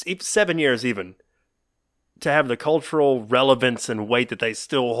 7 years even. To have the cultural relevance and weight that they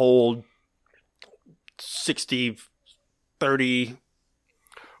still hold 60, 30,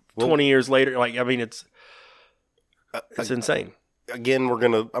 20 years later. Like, I mean, it's insane. Again,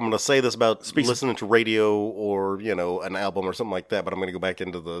 I'm gonna say this about listening to radio or an album or something like that, but I'm gonna go back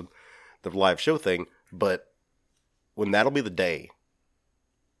into the live show thing. But when That'll Be the Day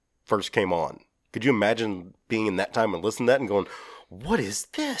first came on, could you imagine being in that time and listening to that and going, "What is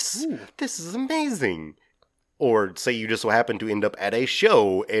this? Ooh. This is amazing"? Or say you just so happen to end up at a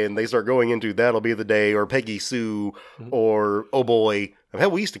show and they start going into That'll Be the Day or Peggy Sue or Oh Boy. Hell,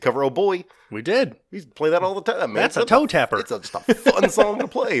 we used to cover Oh Boy. We did. We used to play that all the time, man. That's a toe tapper. It's just a fun song to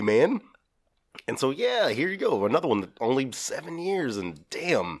play, man. And so, yeah, here you go. Another one that only 7 years and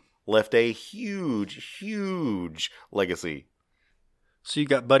damn, left a huge, huge legacy. So you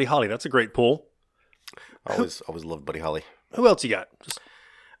got Buddy Holly. That's a great pull. I always loved Buddy Holly. Who else you got?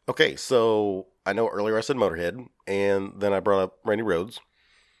 Okay, so I know earlier I said Motorhead, and then I brought up Randy Rhoads.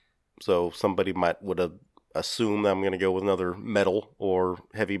 So somebody would have assumed I'm going to go with another metal or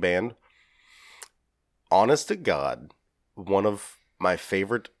heavy band. Honest to God, one of my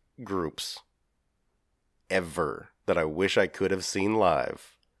favorite groups ever that I wish I could have seen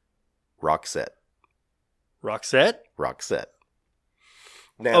live, Roxette. Roxette? Roxette.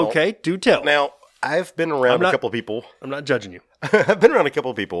 Now, okay, do tell. Now, I've been around a couple of people. I'm not judging you. I've been around a couple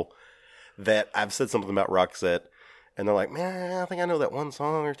of people that I've said something about Roxette, and they're like, man, I think I know that one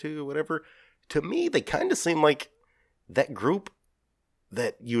song or two, whatever. To me, they kind of seem like that group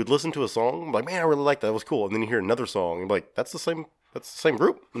that you would listen to a song, like, man, I really like that. That was cool. And then you hear another song, and you're like, that's the same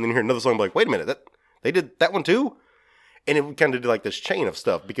group. And then you hear another song, like, wait a minute, they did that one too? And it would kind of do like this chain of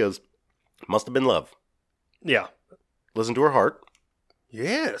stuff, because Must Have Been Love. Yeah. Listen to Her Heart.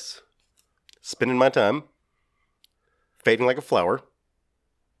 Yes. Spending My Time. Fading Like a Flower.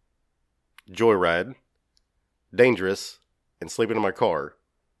 Joyride. Dangerous. And Sleeping in My Car.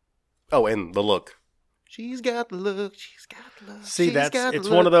 Oh, and The Look. She's got the look. She's got the look. See, it's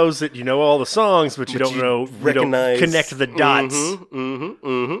one of those that you know all the songs, but you don't connect the dots.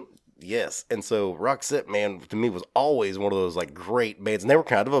 Yes, and so Roxette, man, to me was always one of those like great bands, and they were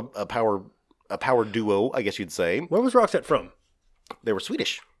kind of a power duo, I guess you'd say. Where was Roxette from? They were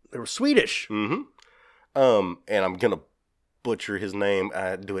Swedish. Mm-hmm. And I'm gonna butcher his name.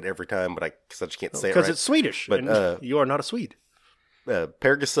 I do it every time, but I just can't say it right. Because it's Swedish, but and you are not a Swede.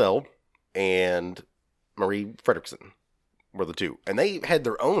 Per Gasell and Marie Fredriksson were the two. And they had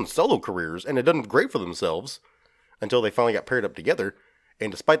their own solo careers and had done great for themselves until they finally got paired up together. And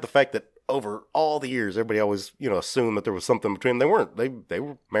despite the fact that over all the years, everybody always, assumed that there was something between them, they weren't. They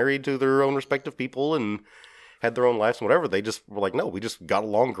were married to their own respective people and had their own lives and whatever. They just were like, no, we just got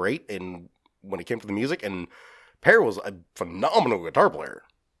along great. And when it came to the music, and Per was a phenomenal guitar player.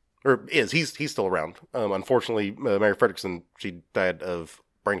 Or is. He's still around. Unfortunately, Mary Fredriksson, she died of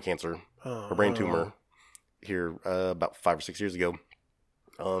brain cancer, or brain tumor, here about 5 or 6 years ago.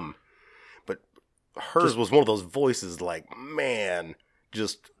 But hers was one of those voices like, man,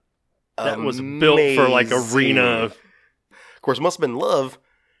 just that amazing. Was built for like arena. Of course, Must Have Been Love,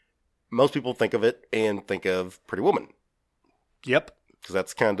 most people think of it and think of Pretty Woman. Yep. Because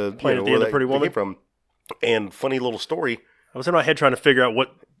that's kind of where that Pretty Woman came from. And funny little story. I was in my head trying to figure out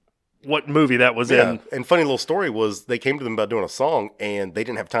what movie that was in. And funny little story was they came to them about doing a song, and they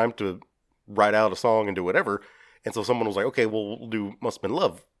didn't have time to write out a song and do whatever. And so someone was like, okay, well, we'll do Must Have Been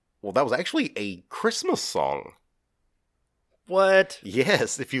Love. Well, that was actually a Christmas song. What?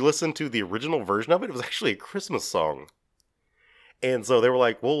 Yes. If you listen to the original version of it, it was actually a Christmas song. And so they were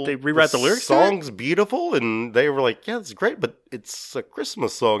like, well, they rewrite the lyrics. Song's beautiful. And they were like, yeah, it's great, but it's a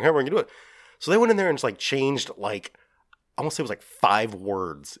Christmas song. How are we going to do it? So they went in there and just like changed like I want to say it was like 5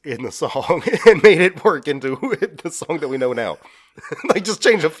 words in the song and made it work into the song that we know now. Like, just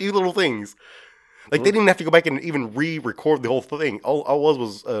changed a few little things. Like, they didn't have to go back and even re-record the whole thing. All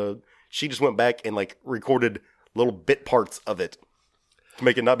was she just went back and, like, recorded little bit parts of it to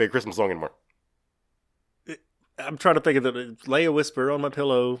make it not be a Christmas song anymore. I'm trying to think of the lay a whisper on my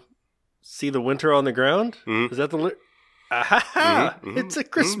pillow, see the winter on the ground. Mm-hmm. Is that the It's a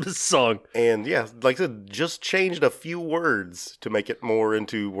Christmas song. And yeah, like I said, just changed a few words to make it more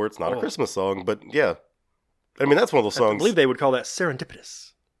into where it's not a Christmas song. But yeah, I mean, that's one of those songs. I believe they would call that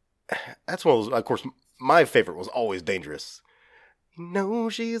serendipitous. That's one of those, of course, my favorite was always Dangerous. You know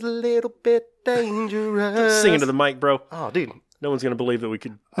she's a little bit dangerous. Sing into the mic, bro. Oh, dude. No one's going to believe that we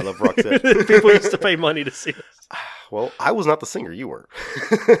could. I love Roxette. People used to pay money to see us. Well, I was not the singer. You were.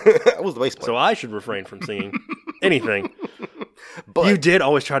 I was the bass player. So I should refrain from singing anything. But you did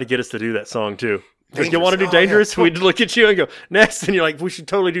always try to get us to do that song, too. Like, you want to do Dangerous? Yeah. We'd look at you and go, next. And you're like, we should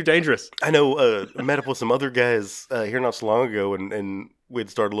totally do Dangerous. I know. I met up with some other guys here not so long ago, and we'd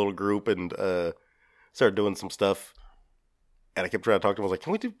started a little group and started doing some stuff. And I kept trying to talk to him. I was like,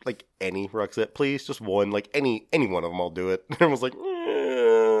 can we do, like, any Roxette, please? Just one. Like, any one of them, I'll do it. And everyone was like,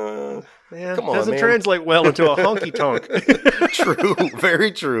 yeah, come on, doesn't man. translate well into a honky-tonk. True.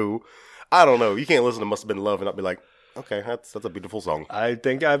 Very true. I don't know. You can't listen to Must Have Been Love and not be like, okay, that's a beautiful song. I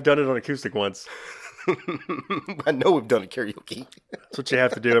think I've done it on acoustic once. I know we've done it karaoke. That's what you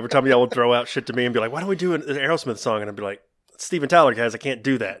have to do. Every time y'all would throw out shit to me and be like, why don't we do an Aerosmith song? And I'd be like, Steven Tyler, guys, I can't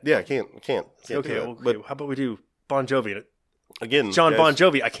do that. Yeah, I can't okay, do that. But how about we do Bon Jovi? Again, John guys, Bon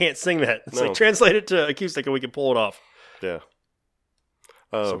Jovi, I can't sing that. It's like, translate it to acoustic and we can pull it off. Yeah.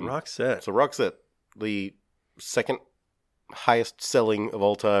 So Roxette, the second highest selling of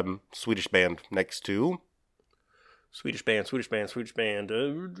all time Swedish band next to... Swedish band.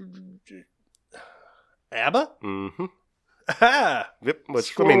 ABBA? Mm-hmm. Aha! Yep.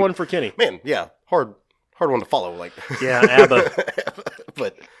 Score one for Kenny. Man, yeah. Hard one to follow. Like, yeah, ABBA.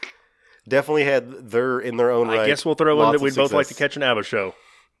 But definitely had in their own right. I guess we'll throw in that we'd both like to catch an ABBA show.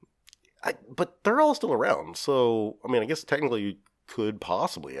 But they're all still around. So, I mean, I guess technically it could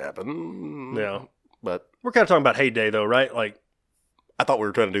possibly happen. Yeah. But we're kind of talking about heyday, though, right? Like, I thought we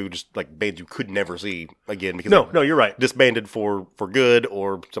were trying to do just like bands you could never see again because no, you're right. Disbanded for good,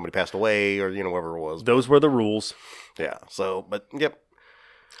 or somebody passed away, or whatever it was. Those were the rules. Yeah. So, but yep,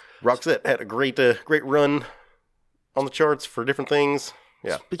 Roxette had a great run on the charts for different things.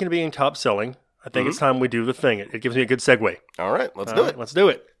 Yeah. Speaking of being top selling, I think it's time we do the thing. It gives me a good segue. All right, let's do it. Let's do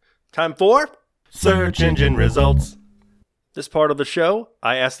it. Time for search engine results. This part of the show,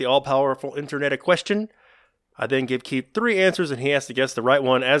 I ask the all-powerful internet a question. I then give Keith 3 answers, and he has to guess the right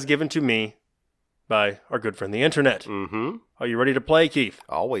one as given to me by our good friend the internet. Mm-hmm. Are you ready to play, Keith?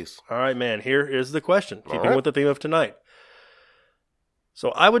 Always. All right, man. Here is the question, keeping with the theme of tonight.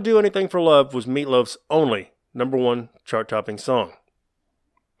 So, I Would Do Anything for Love was Meatloaf's only #1 chart-topping song.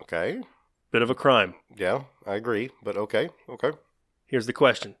 Okay. Bit of a crime. Yeah, I agree, but okay. Here's the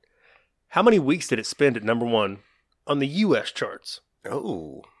question. How many weeks did it spend at #1 on the U.S. charts?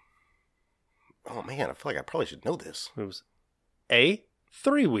 Oh, man, I feel like I probably should know this. It was A,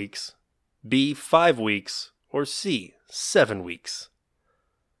 3 weeks, B, 5 weeks, or C, 7 weeks.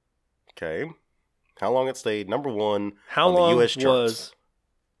 Okay. How long it stayed #1 How on long the U.S. charts? was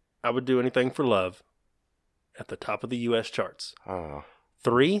I Would Do Anything for Love at the top of the U.S. charts?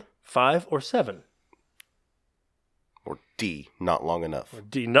 3, 5, or 7? Or D, not long enough. Or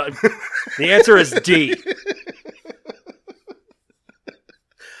D, not. The answer is D.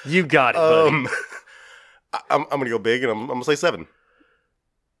 You got it, buddy. I'm going to go big, and I'm going to say 7.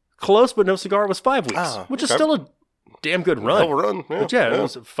 Close, but no cigar was 5 weeks, which is still a damn good run. Hell of a run. Yeah, but yeah, it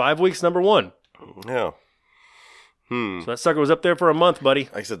was 5 weeks, #1. Yeah. So that sucker was up there for a month, buddy.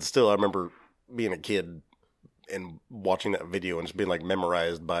 Like I said, still, I remember being a kid and watching that video and just being like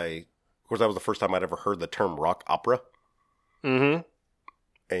memorized by. Of course, that was the first time I'd ever heard the term rock opera. Mm-hmm.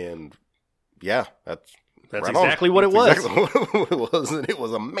 And yeah, that's right exactly on. What it was. Exactly what it was, and it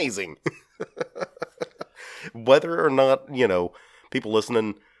was amazing. Whether or not people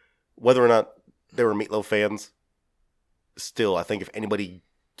listening, whether or not they were Meatloaf fans, still, I think if anybody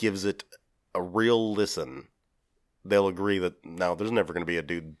gives it a real listen, they'll agree that no, there's never going to be a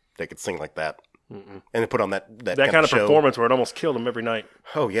dude that could sing like that. Mm-mm. And they put on that kind of show. Performance where it almost killed him every night.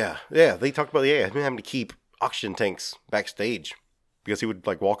 Oh yeah. They talked about him having to keep oxygen tanks backstage because he would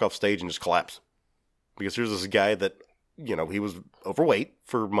like walk off stage and just collapse. Because here's this guy that he was overweight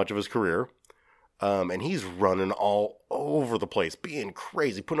for much of his career, and he's running all over the place, being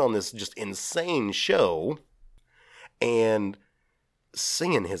crazy, putting on this just insane show, and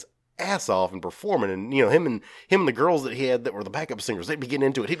singing his ass off and performing, and him and the girls that he had that were the backup singers, they'd be getting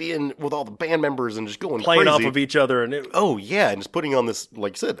into it. He'd be in with all the band members and just going playing crazy. off of each other, and and just putting on this,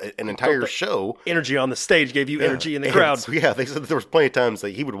 like I said, an entire show. Energy on the stage gave you energy in the crowd. So, they said that there was plenty of times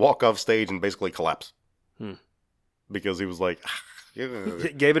that he would walk off stage and basically collapse because he was like,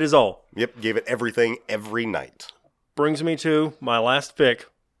 gave it his all. Yep, gave it everything every night. Brings me to my last pick.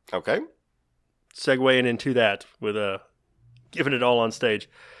 Okay. Segueing into that with giving it all on stage.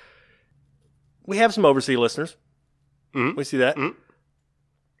 We have some overseas listeners. Mm-hmm. We see that. Mm-hmm.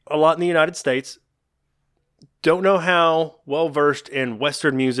 A lot in the United States. Don't know how well versed in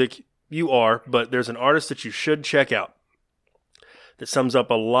Western music you are, but there's an artist that you should check out that sums up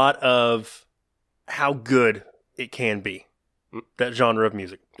a lot of how good it can be, that genre of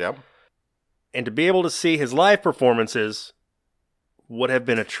music. Yeah. And to be able to see his live performances would have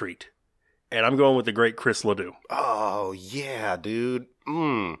been a treat. And I'm going with the great Chris Ledoux. Oh, yeah, dude.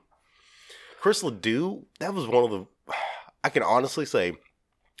 Chris Ledoux, that was one of the... I can honestly say,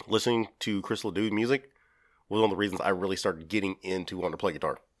 listening to Chris Ledoux music was one of the reasons I really started getting into wanting to play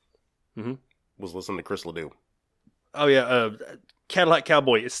guitar. Mm-hmm. Was listening to Chris Ledoux. Oh, yeah. Cadillac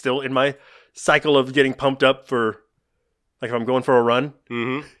Cowboy is still in my cycle of getting pumped up for... Like if I'm going for a run,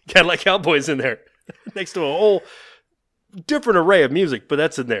 Cadillac Cowboy's in there. Next to a whole different array of music, but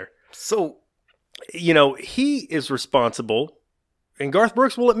that's in there. So, he is responsible, and Garth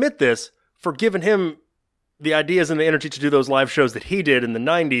Brooks will admit this, for giving him the ideas and the energy to do those live shows that he did in the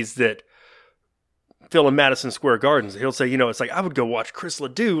 90s that fill in Madison Square Gardens. He'll say, it's like, I would go watch Chris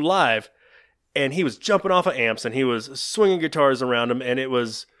Ledoux live, and he was jumping off of amps, and he was swinging guitars around him, and it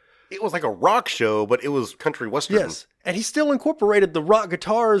was like a rock show, but it was country western. Yes, and he still incorporated the rock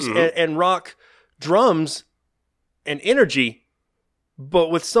guitars and rock drums and energy,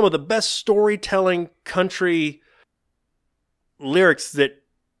 but with some of the best storytelling country lyrics that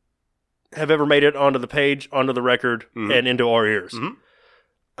have ever made it onto the page, onto the record, and into our ears.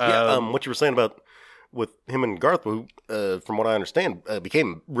 What you were saying about with him and Garth, who, from what I understand,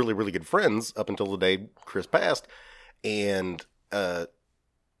 became really, really good friends up until the day Chris passed, and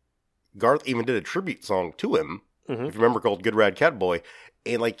Garth even did a tribute song to him, if you remember, called Good Rad Catboy.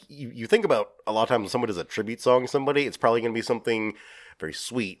 And like you think about a lot of times when somebody does a tribute song to somebody, it's probably going to be something very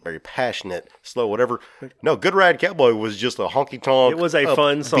sweet, very passionate, slow, whatever. No, Good Rad Cowboy was just a honky tonk. It was a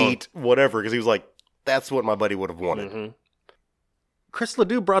fun song, beat, whatever, because he was like, that's what my buddy would have wanted. Mm-hmm. Chris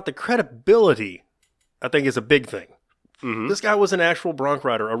Ledoux brought the credibility, I think, is a big thing. Mm-hmm. This guy was an actual bronc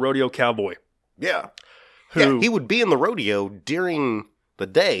rider, a rodeo cowboy. Yeah. He would be in the rodeo during the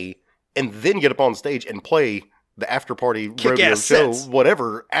day and then get up on stage and play the after party rodeo show,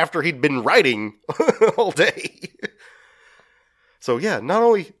 whatever, after he'd been riding all day. So yeah, not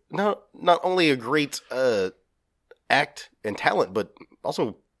only a great act and talent, but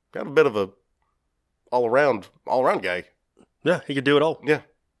also got a bit of a all around guy. Yeah, he could do it all. Yeah,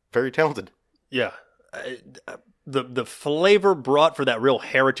 very talented. Yeah, the flavor brought for that real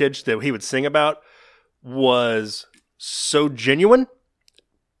heritage that he would sing about was so genuine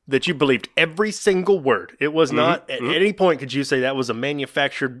that you believed every single word. It was not, at any point could you say that was a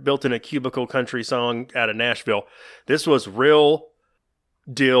manufactured, built in a cubicle country song out of Nashville. This was real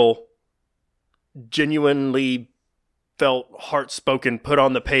deal, genuinely felt heart-spoken, put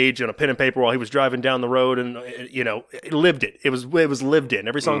on the page on a pen and paper while he was driving down the road, and, it lived it. It was lived in.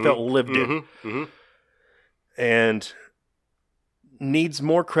 Every song felt lived in. Mm-hmm. And needs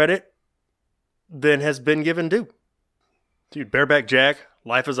more credit than has been given due. Dude, Bareback Jack,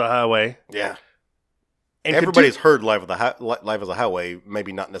 Life is a Highway. Yeah. And everybody's heard Life is a Highway,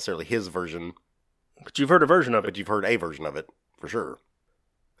 maybe not necessarily his version. But you've heard a version of it. But you've heard a version of it, for sure.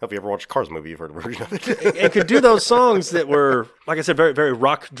 If you ever watched a Cars movie, you've heard a version of it. And could do those songs that were, like I said, very, very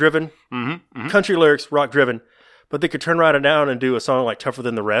rock-driven. Country lyrics, rock-driven. But they could turn right down and do a song like Tougher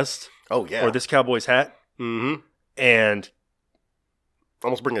Than the Rest. Oh, yeah. Or This Cowboy's Hat. And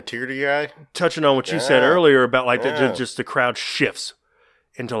almost bring a tear to your eye. Touching on what you said earlier about like just the crowd shifts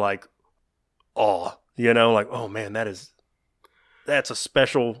into like awe, like, oh man, that's a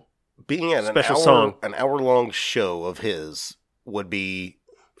special being at special song. An hour-long show of his would be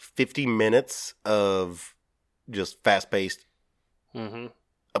 50 minutes of just fast-paced,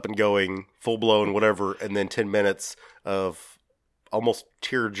 up and going, full-blown, whatever, and then 10 minutes of almost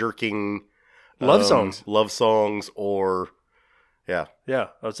tear-jerking love songs, or yeah. I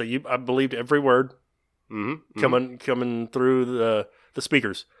would say I believed every word coming through the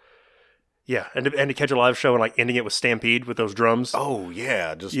speakers. Yeah, and to catch a live show and like ending it with Stampede with those drums. Oh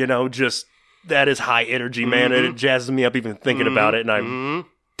yeah, just that is high energy, man. It jazzes me up even thinking about it, and I'm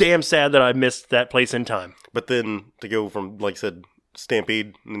damn sad that I missed that place in time. But then to go from, like I said,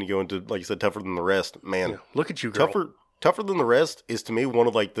 Stampede, and then you go into, like you said, Tougher Than the Rest. Man, Yeah, look at you, girl. Tougher Than the Rest is to me one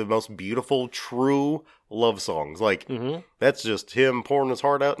of like the most beautiful, true love songs. Like that's just him pouring his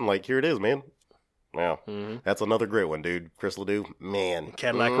heart out, and like here it is, man. Wow, that's another great one, dude. Chris Ledoux, man.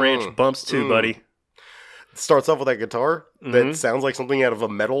 Cadillac Ranch bumps too, buddy. It starts off with that guitar that sounds like something out of a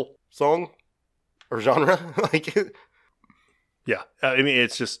metal song or genre. Like, yeah, I mean,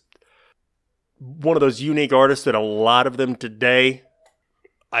 it's just one of those unique artists that a lot of them today,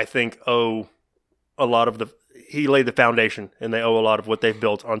 I think, owe a lot of he laid the foundation, and they owe a lot of what they've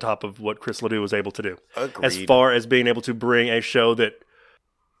built on top of what Chris Ledoux was able to do. Agreed. As far as being able to bring a show that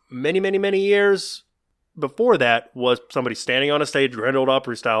many, many, many years before that was somebody standing on a stage, Grand Ole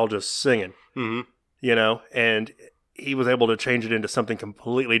Opry style, just singing, you know, and he was able to change it into something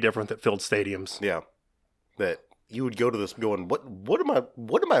completely different that filled stadiums. Yeah, that you would go to this going, what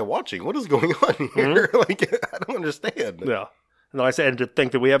am I watching? What is going on here? Like, I don't understand. Yeah. And like I said, to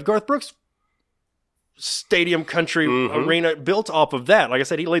think that we have Garth Brooks stadium country arena built off of that. Like I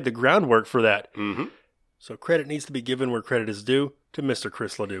said, he laid the groundwork for that. So credit needs to be given where credit is due to Mr.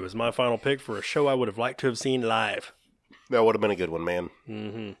 Chris Ledoux is my final pick for a show I would have liked to have seen live. That would have been a good one, man.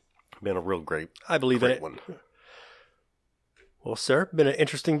 Been a real great I believe in it. one. Well, sir, been an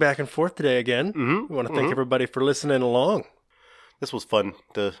interesting back and forth today again. We want to thank everybody for listening along. This was fun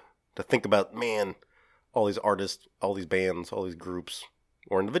to think about, man, all these artists, all these bands, all these groups,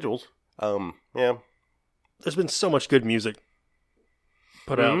 or individuals. Yeah. There's been so much good music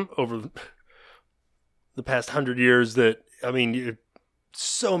put out over the past 100 years that, I mean,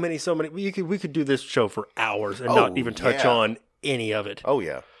 so many. We could do this show for hours and not even touch on any of it. Oh,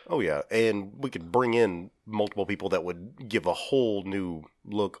 yeah. And we could bring in multiple people that would give a whole new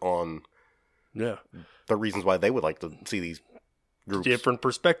look on the reasons why they would like to see these groups. Different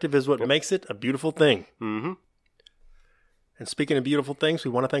perspective is what makes it a beautiful thing. And speaking of beautiful things,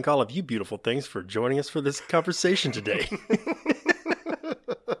 we want to thank all of you beautiful things for joining us for this conversation today.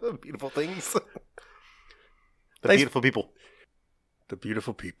 Beautiful things. Beautiful people. The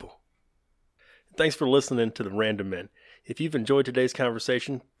beautiful people. Thanks for listening to The Random Men. If you've enjoyed today's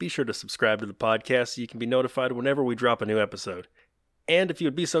conversation, be sure to subscribe to the podcast so you can be notified whenever we drop a new episode. And if you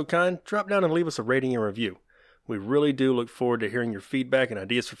would be so kind, drop down and leave us a rating and review. We really do look forward to hearing your feedback and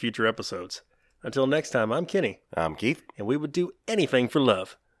ideas for future episodes. Until next time, I'm Kenny. I'm Keith. And we would do anything for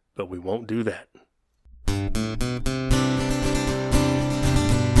love, but we won't do that.